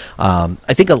 I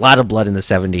think a lot of blood in the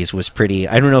 70s was pretty.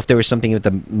 I don't know if there was something with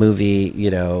the movie,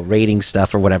 rating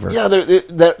stuff or whatever. Yeah,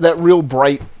 that real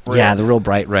bright red. Yeah, the real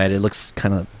bright red. It looks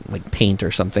kind of like paint or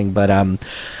something, but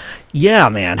yeah,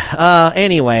 man.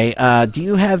 Anyway, do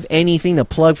you have anything to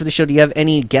plug for the show? Do you have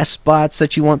any guest spots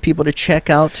that you want people to check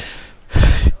out?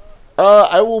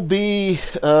 I will be.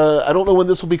 I don't know when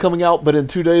this will be coming out, but in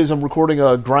 2 days I'm recording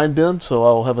a Grind Bin, so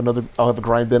I'll have a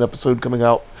Grind Bin episode coming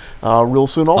out real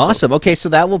soon. Also, awesome. Okay, so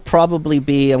that will probably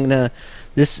be.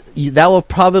 That will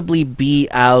probably be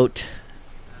out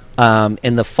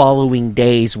in the following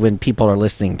days when people are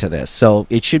listening to this. So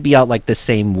it should be out like the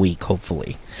same week,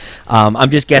 hopefully. I'm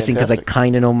just guessing because I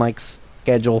kind of know Mike's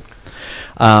schedule.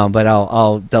 But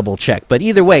I'll double check. But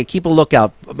either way, keep a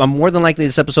lookout. More than likely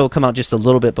this episode will come out just a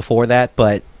little bit before that,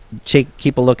 but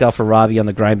keep a lookout for Robbie on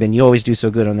the Grind Bin. You always do so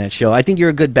good on that show. I think you're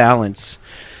a good balance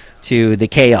to the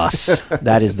chaos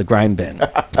that is the Grind Bin.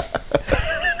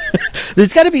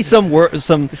 There's got to be some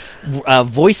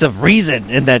voice of reason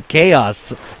in that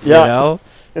chaos,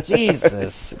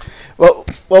 Jesus. Well,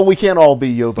 we can't all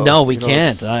be Yobo. No, we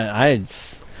can't.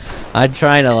 I'm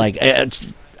trying to like...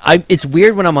 it's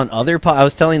weird when I'm on other I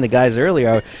was telling the guys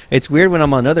earlier, it's weird when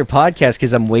I'm on other podcasts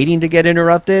because I'm waiting to get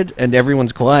interrupted and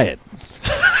everyone's quiet.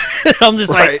 I'm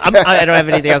just like, I don't have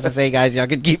anything else to say, guys. Y'all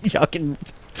can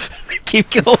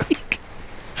keep going.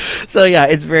 So yeah,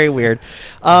 it's very weird.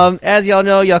 As y'all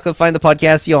know, y'all can find the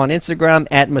Podcastio on Instagram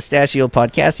at Mustachio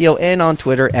Podcastio and on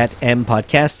Twitter at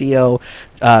mpodcastio.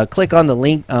 Click on the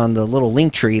link on the little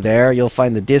link tree there. You'll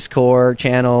find the Discord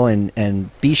channel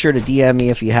and be sure to DM me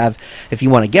if you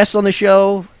want to guest on the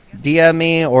show. DM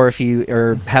me, or if you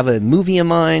have a movie in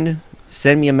mind,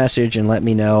 send me a message and let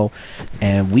me know,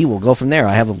 and we will go from there.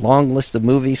 I have a long list of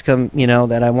movies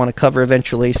that I want to cover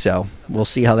eventually, so we'll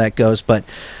see how that goes. But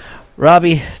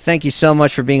Robbie, thank you so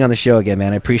much for being on the show again,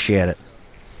 man. I appreciate it.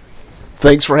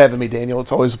 Thanks for having me, Daniel.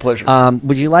 It's always a pleasure.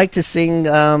 Would you like to sing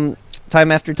Time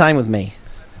After Time with me?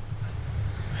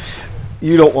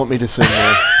 You don't want me to sing,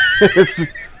 man.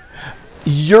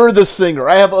 You're the singer.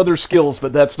 I have other skills,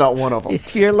 but that's not one of them.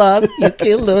 If you're lost, you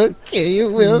can look, and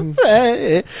you will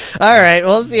find. All right,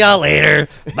 we'll see y'all later.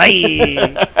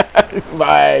 Bye.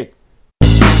 Bye.